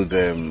 I would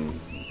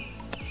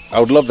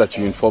love that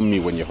you inform me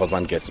when your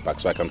husband gets back,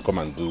 so I can come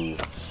and do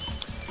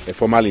a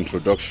formal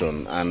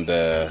introduction and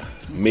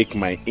make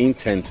my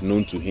intent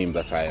known to him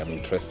that I am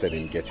interested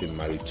in getting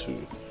married to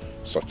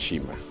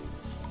Sochima.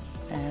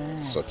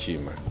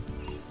 Sochima.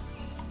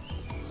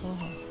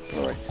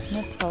 All right.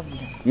 No problem.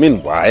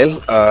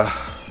 Meanwhile,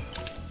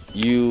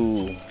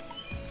 you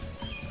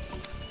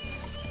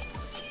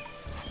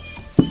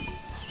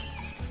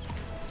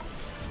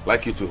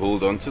like you to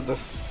hold on to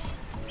this.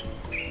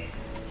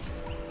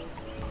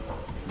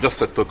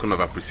 Just a token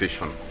of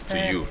appreciation to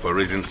you for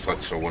raising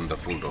such a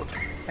wonderful daughter.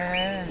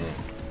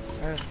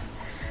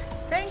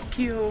 Thank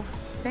you.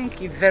 Thank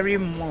you very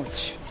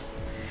much.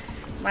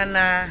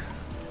 Man,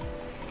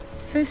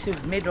 since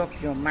you've made up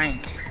your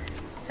mind,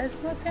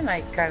 there's nothing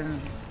I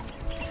can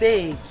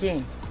say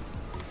again,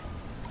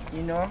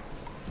 you know.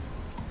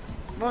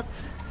 But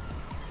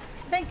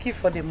thank you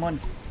for the money.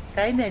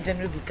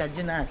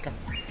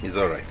 It's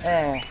all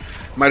right.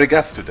 My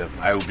regards to them.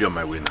 I will be on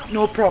my way now.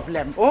 No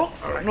problem. Oh,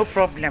 all right. No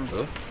problem.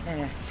 Oh?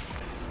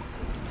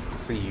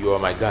 See, you are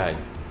my guy.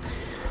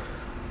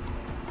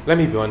 Let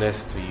me be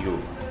honest to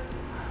you.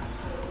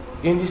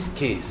 In this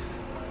case,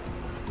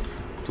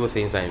 two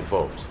things are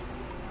involved.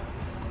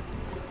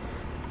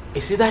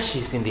 It's either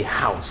she's in the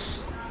house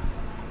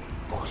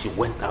or she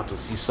went out to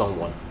see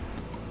someone.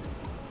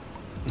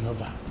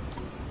 Nova,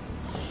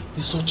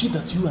 the Sochi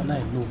that you and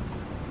I know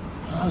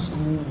has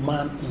no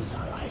man in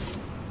her life.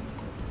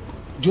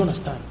 Do you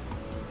understand?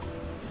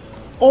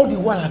 All the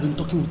while I've been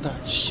talking with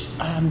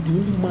her, I am the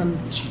only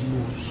man she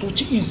knows.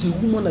 Sochi is a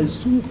woman that is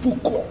too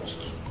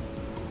focused.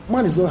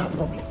 Man is not her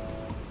problem.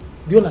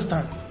 Do you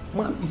understand?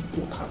 Man is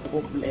not her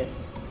problem.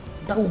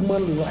 That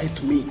woman lied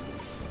to me.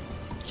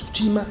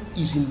 Chima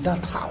is in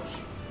that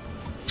house.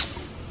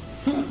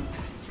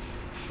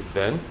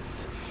 Then,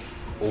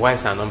 why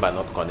is her number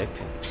not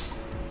connecting?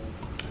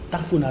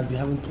 That phone has been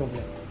having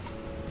problem.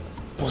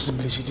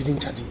 Possibly she didn't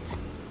charge it.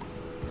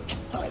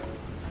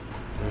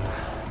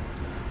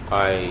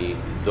 I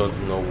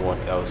don't know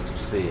what else to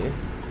say.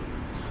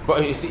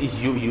 But you see,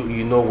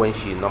 you know when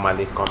she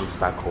normally comes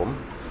back home.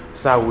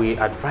 So we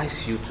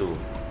advise you to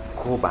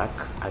go back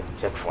and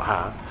check for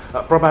her.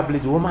 Probably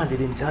the woman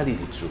didn't tell you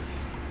the truth.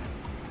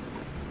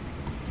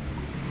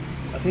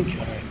 I think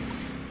you're right.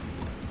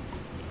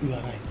 You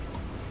are right.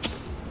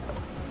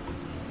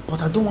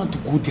 But I don't want to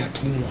go there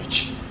too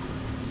much.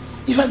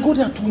 If I go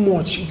there too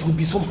much, it will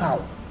be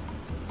somehow.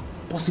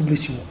 Possibly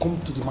she will come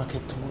to the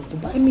market tomorrow to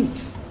buy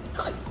meat.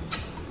 Hi.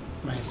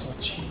 My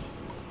Sochi.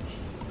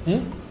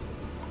 Eh?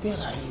 Where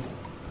are you?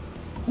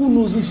 Who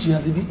knows if she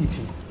has even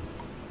eaten?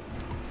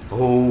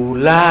 Oh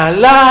la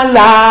la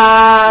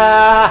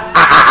la!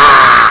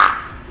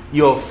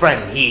 Your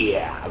friend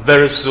here.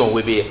 Very soon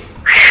we'll be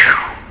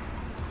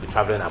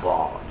traveling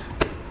abroad.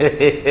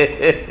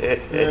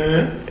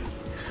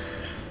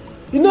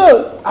 You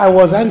know, I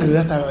was angry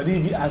that time. I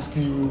didn't even ask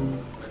you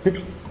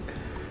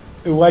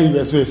why you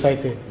were so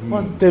excited.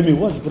 Tell me,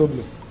 what's the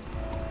problem?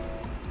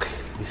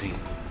 You see,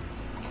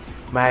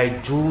 my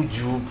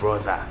Juju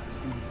brother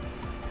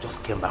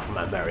just came back from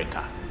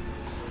America.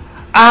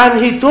 And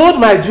he told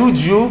my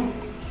Juju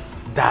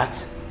that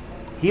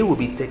he will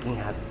be taking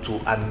her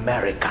to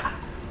America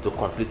to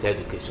complete her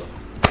education.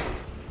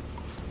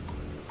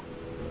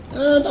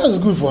 That's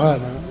good for her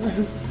now.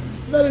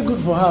 Very good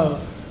for her.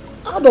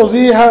 What does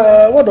he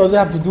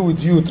have to do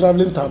with you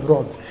traveling to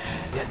abroad?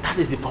 Yeah, that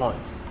is the point.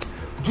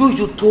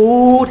 Juju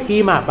told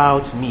him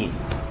about me.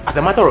 As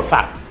a matter of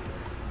fact,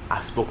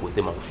 I spoke with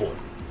him on the phone.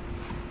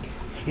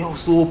 He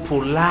was so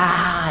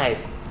polite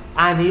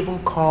and he even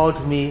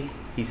called me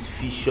his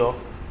future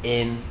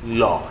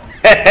in-law.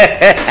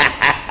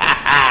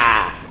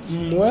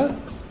 Well,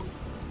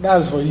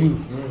 that's for you.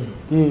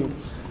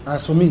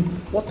 As for me,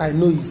 what I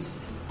know is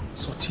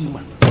Sochi,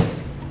 man.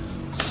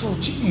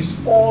 Sochi is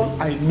all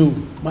I know.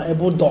 My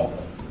able dog.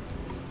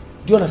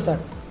 Do you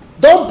understand?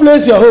 Don't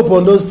place your hope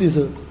on those things.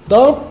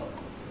 Don't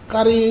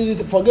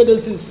forget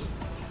those things.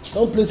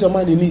 Don't place your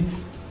mind in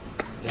it.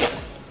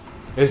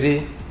 You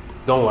see,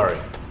 don't worry.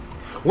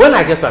 When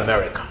I get to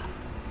America,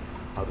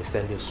 I'll be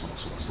sending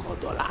small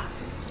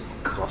dollars.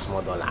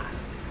 Small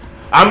dollars.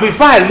 And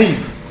before I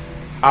leave,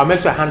 I'll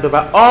make sure I hand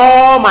over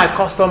all my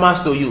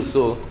customers to you.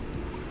 So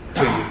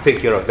you take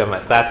care of them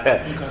and start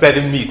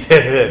selling meat.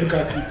 Look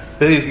at you.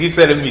 Keep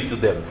selling meat to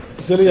them.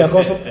 Selling your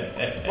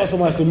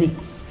customers to me.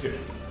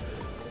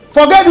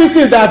 Forget these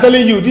things that are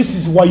telling you this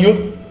is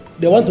wayo.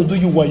 They want to do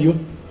you wayo.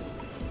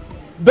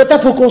 Better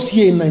focus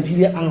here in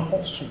Nigeria and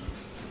hustle.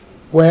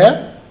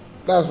 Well,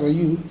 that's for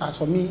you. As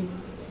for me,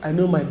 I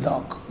know my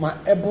dog, my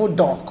able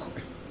dog.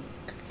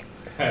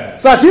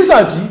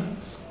 Sachi,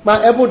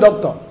 my able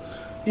doctor.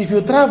 If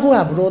you travel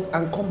abroad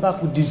and come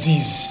back with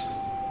disease,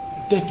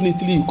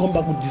 definitely you come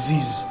back with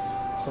disease.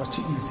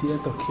 Sachi is here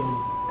to cure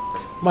you.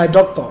 My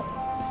doctor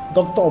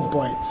on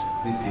point.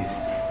 This is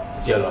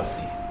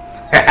jealousy.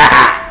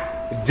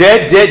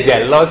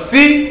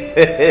 Jealousy.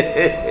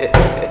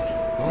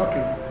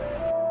 Okay.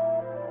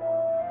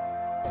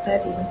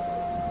 Daddy,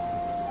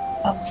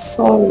 I'm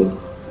sorry.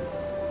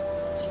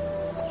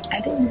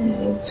 I didn't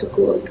mean to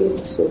go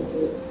against your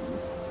will.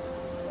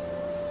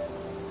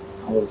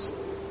 I was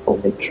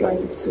only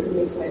trying to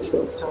make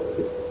myself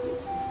happy.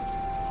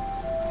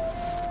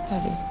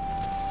 Daddy,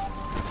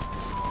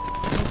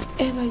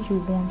 whatever you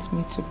want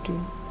me to do,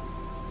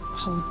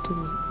 I will do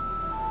it.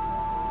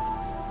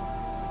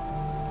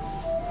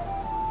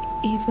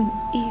 Even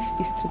if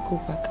it's to go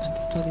back and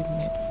study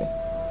medicine.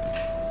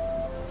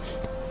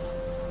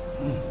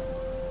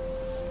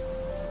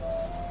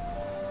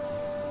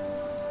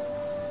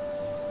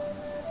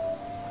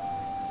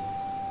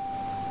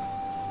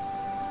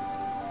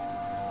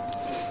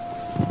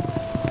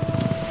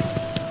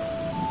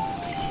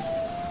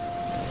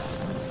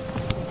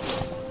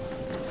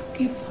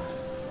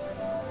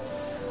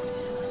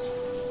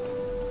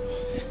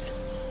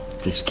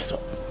 Please get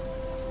up.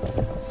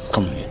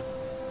 Come here.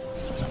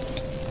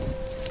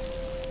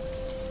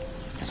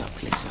 Get up,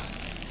 please.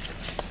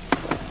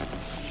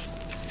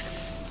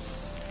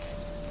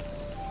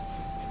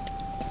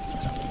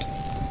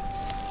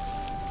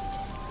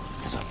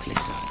 Get up,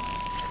 please.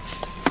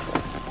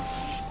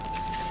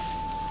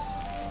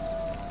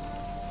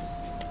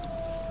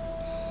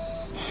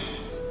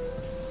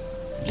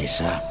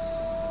 Lisa,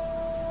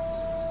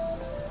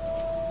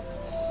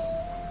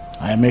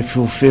 I am a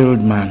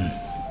fulfilled man.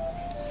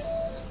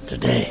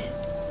 Today,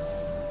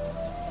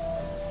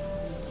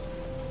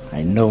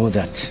 I know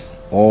that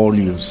all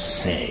you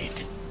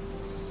said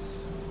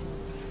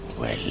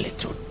were a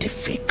little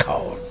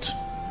difficult.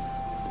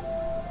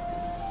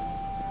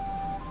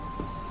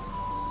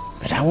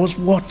 But I was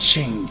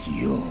watching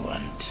you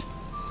and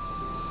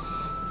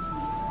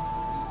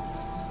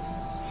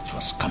it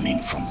was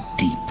coming from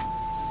deep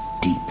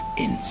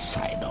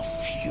inside of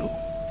you.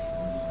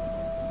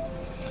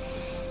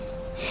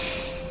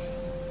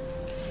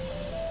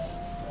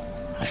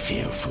 I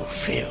feel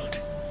fulfilled.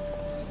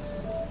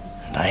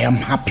 And I am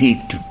happy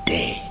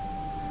today.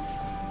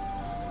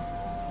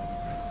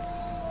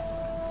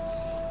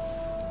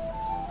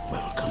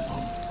 Welcome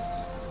home.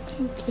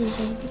 Thank you,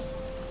 baby.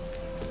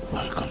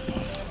 Welcome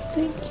home.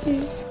 Thank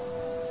you.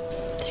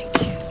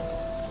 Thank you.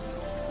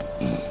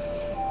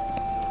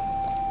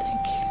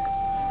 Thank you.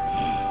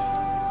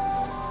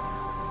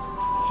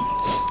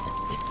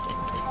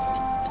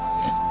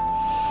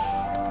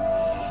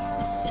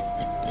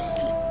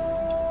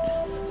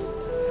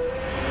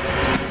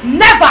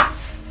 Never!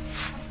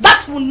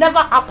 That will never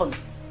happen.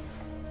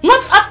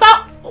 Not after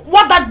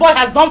what that boy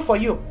has done for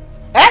you.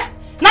 Eh?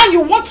 Now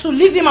you want to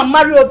leave him and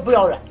marry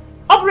Obiora.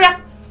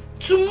 Obiora,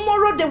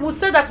 tomorrow they will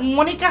say that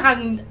Monica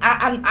and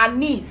her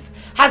niece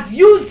has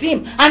used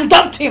him and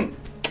dumped him.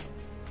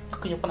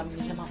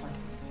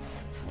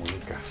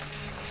 Monica,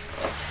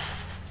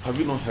 have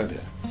you not heard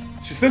her?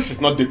 She says she's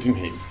not dating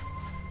him.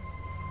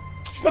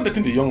 She's not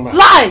dating the young man.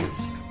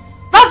 Lies!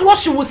 That's what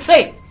she will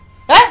say.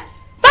 Eh?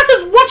 That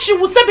is what she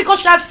will say because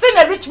she has seen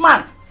a rich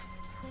man.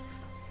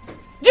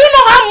 Do you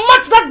know how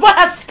much that boy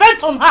has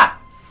spent on her?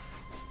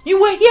 You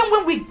were here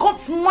when we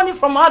got money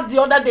from her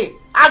the other day.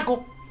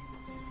 Ago.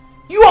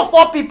 You are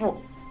 4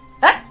 people.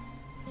 Eh?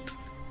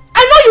 I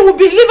know you will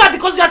believe her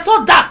because you are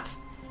so daft.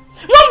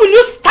 When will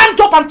you stand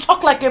up and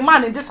talk like a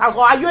man in this house?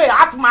 Or are you a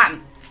half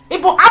man?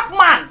 Ibo half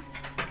man.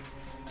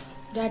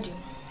 Daddy,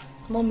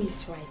 Mommy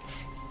is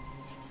right.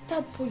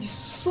 That boy is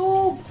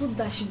so good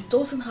that she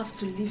doesn't have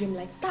to leave him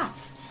like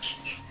that.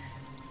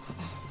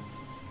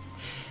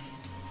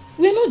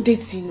 We're not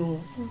dating,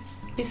 no.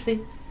 Lisa.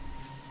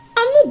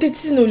 I'm not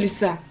dating, no,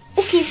 Lisa.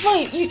 Okay,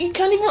 fine. You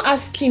can even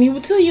ask him. He will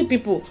tell you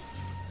people.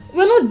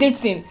 We're not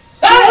dating.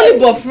 We're only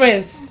but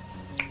friends.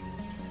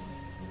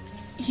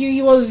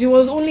 He was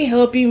only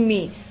helping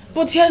me.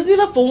 But he has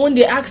never for one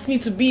day asked me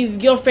to be his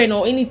girlfriend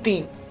or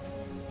anything.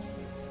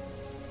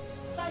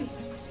 Hi.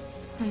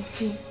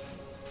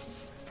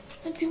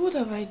 Auntie, what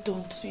have I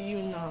done to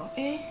you now,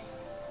 eh?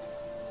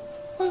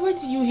 Why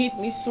do you hate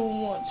me so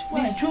much?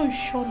 Why? John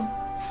Sean.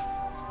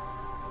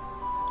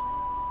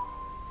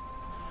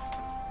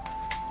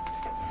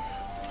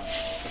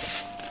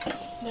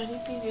 Daddy,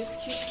 please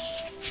excuse.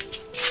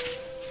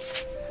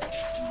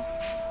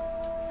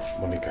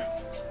 Monica.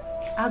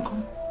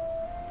 Agon.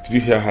 Did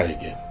you hear her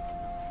again?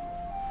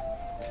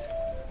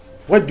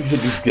 Why do you hate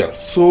this girl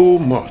so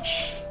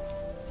much?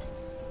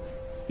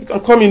 You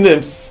can call me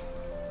names,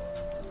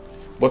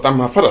 but I'm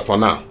her father for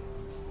now.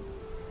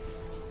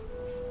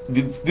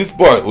 This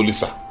boy,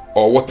 Olisa,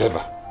 or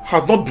whatever,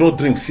 has not brought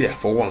drinks here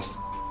for once.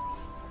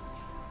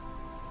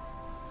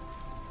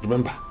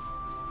 Remember?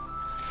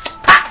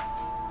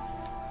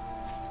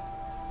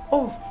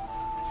 Oh,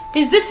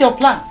 is this your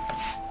plan?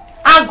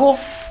 Ago.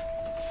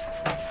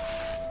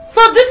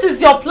 So this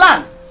is your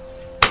plan?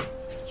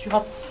 You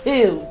have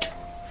failed.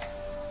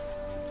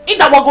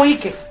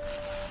 Idawagoike.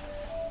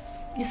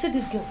 You see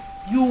this girl,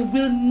 you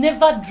will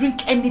never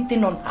drink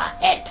anything on her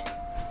head.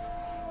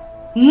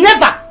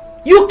 Never.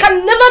 You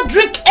can never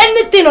drink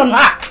anything on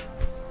her.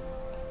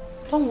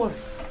 Don't worry.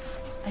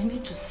 I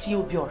need to see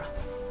Obiora.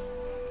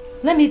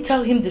 Let me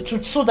tell him the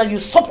truth so that you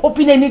stop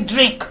opening any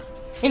drink.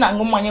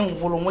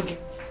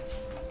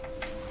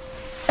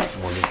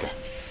 Monica,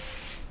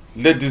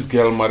 let this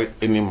girl marry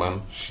any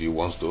man she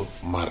wants to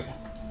marry.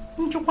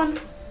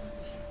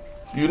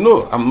 You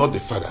know I'm not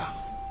the father.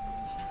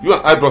 You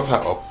and I brought her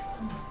up.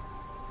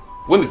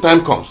 When the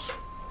time comes,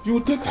 you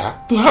will take her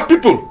to her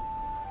people.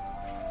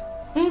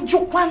 Take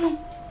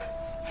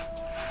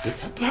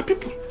her to her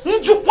people.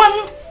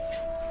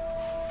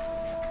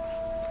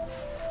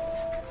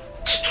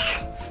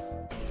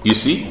 You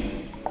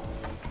see?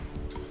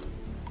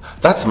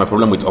 That's my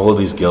problem with all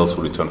these girls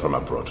who return from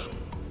abroad.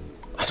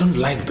 I don't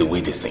like the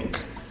way they think.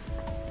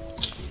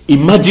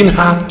 Imagine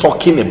her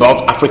talking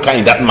about Africa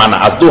in that manner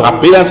as though her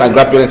parents and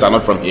grandparents are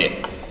not from here.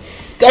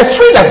 I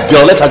free that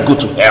girl, let her go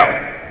to hell.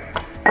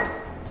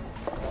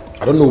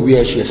 I don't know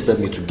where she expects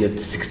me to get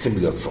 60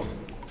 million from.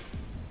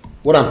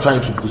 What I'm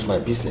trying to boost my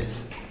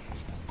business.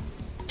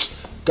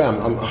 God,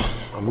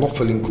 I'm not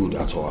feeling good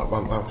at all.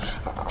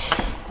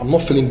 I'm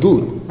not feeling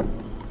good.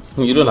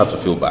 You don't have to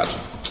feel bad.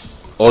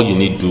 All you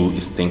need to do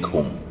is think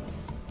home.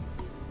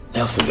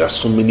 Nelson, there are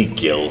so many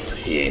girls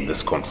here in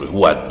this country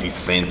who are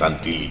decent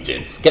and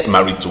diligent. Get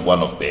married to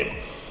one of them.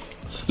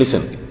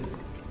 Listen,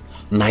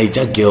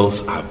 Niger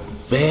girls are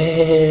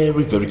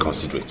very, very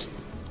considerate.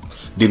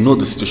 They know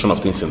the situation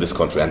of things in this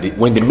country, and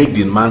when they make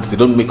demands, they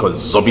don't make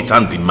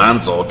exorbitant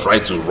demands or try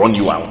to run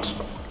you out.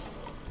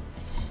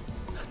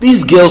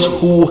 These girls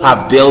who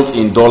have dealt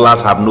in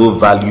dollars have no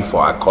value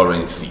for our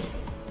currency.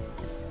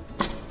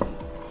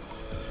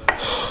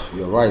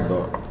 You're right,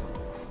 but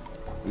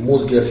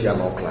most girls here are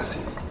not classy.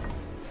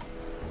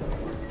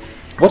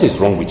 What is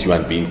wrong with you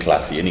and being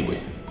classy anyway?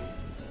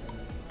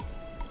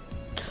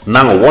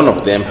 Now one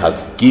of them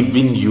has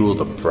given you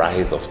the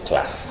prize of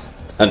class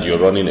and you're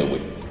running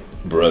away.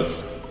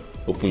 Bros,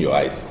 open your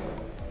eyes.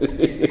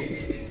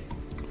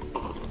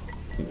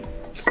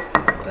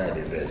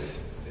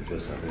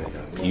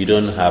 You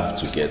don't have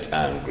to get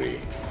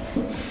angry.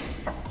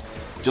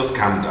 Just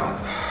calm down.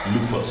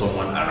 Look for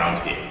someone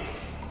around here.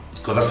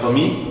 Because as for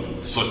me,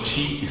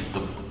 Sochi is the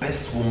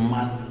best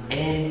woman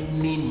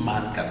any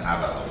man can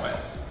have as a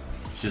wife.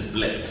 She's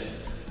blessed.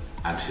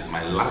 And she's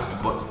my last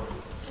but...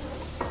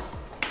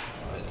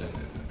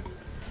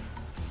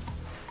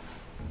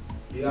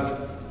 Yeah.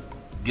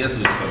 Guess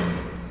who's coming?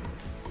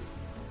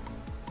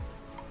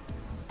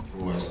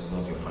 Who was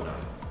not your father?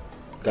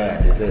 Guy,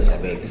 the things I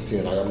beg. This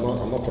thing, I'm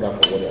not put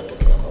up for what you're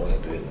talking about, what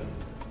you're doing now.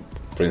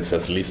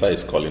 Princess Lisa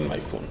is calling my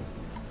phone.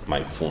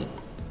 My phone.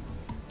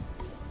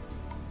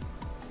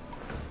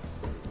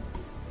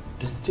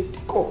 Then take the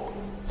call.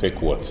 Take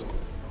what?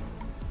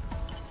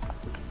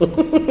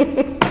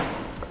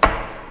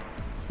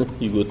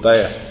 You go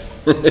tired.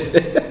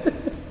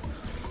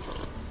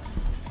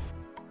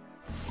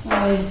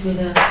 How is it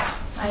that?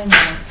 I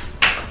know.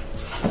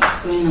 What's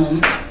going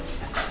on?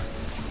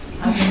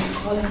 I've been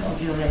calling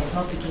Obiora, he's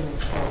not picking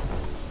his phone.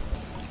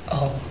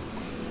 Oh,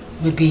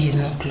 maybe he's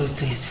not close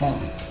to his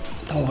phone.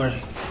 Don't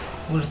worry.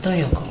 We'll return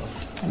your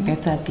calls.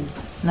 Better be.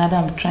 Now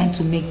that I'm trying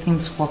to make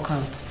things work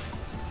out,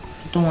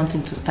 I don't want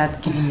him to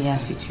start giving me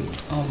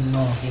attitude. Oh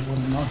no, he will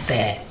not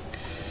dare.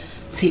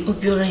 See,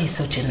 Obiora is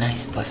such a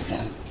nice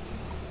person.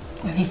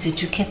 And he's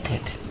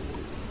educated.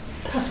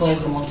 That's why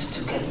we wanted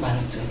to get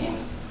married to him.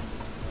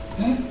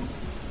 Don't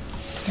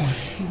worry,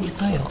 he will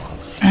return your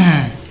calls.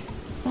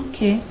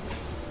 Okay.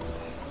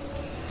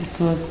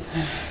 Because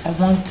I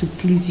want to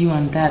please you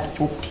and Dad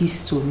for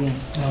peace to reign.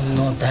 Oh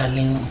no,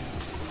 darling.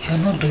 You're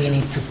not doing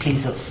it to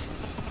please us.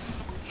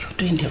 You're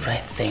doing the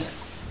right thing.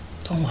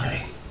 Don't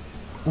worry.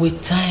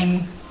 With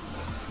time,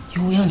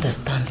 you will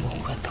understand what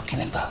we're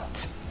talking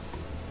about.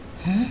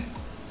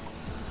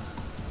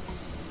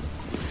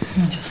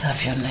 Just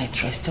have your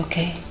night rest,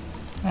 okay?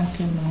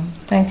 Okay, Mom.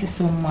 Thank you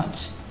so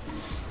much.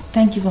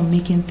 Thank you for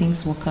making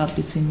things work out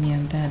between me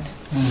and Dad.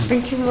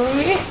 Thank you,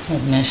 Mommy. I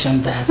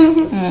mentioned that.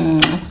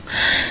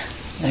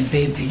 My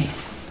baby.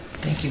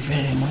 Thank you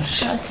very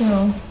much. Okay,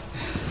 Mom.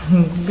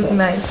 Good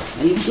night.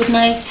 Good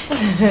night.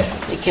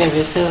 Take care of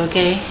yourself,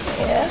 okay?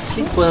 Yeah.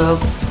 Sleep well.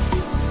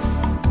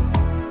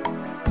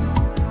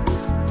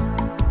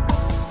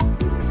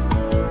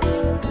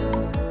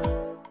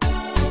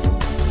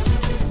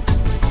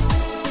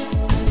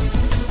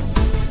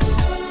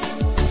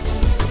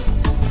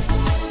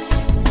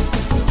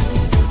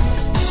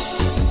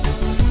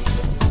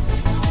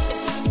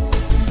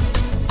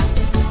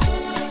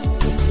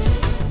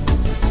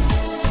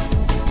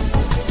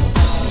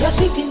 Your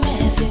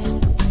sweetness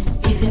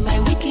is in my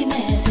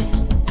weakness.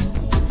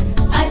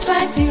 I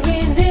try to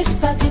resist,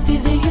 but it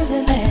is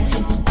useless.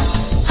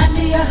 And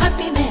your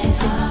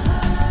happiness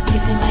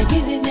is in my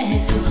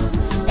business.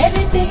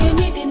 Everything you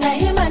need in a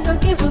him I go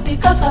give you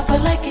because of a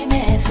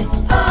likeness.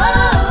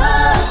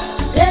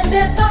 Then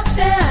they talk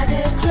say I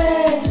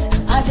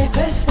the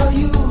grace for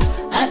you.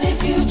 And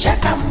if you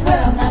check I'm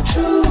well, not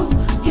true.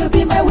 You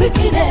be my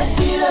wickedness,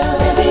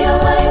 yeah. Baby,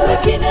 you're my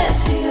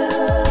wickedness, yeah.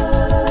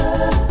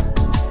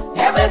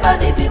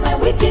 Everybody be my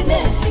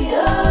witness,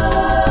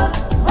 yeah.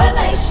 When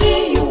I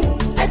see you,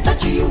 I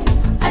touch you,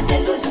 and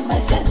then lose my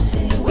sense.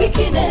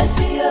 Wickedness,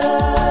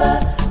 yeah.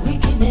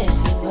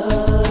 Wickedness,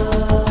 yeah.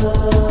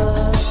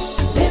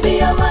 Baby,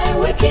 you're my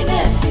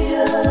wickedness,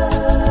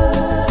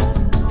 yeah.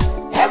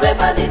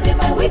 Everybody be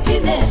my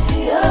witness,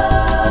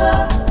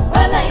 yeah.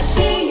 When I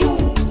see you,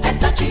 I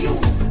touch you,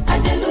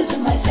 and then lose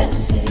my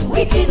sense.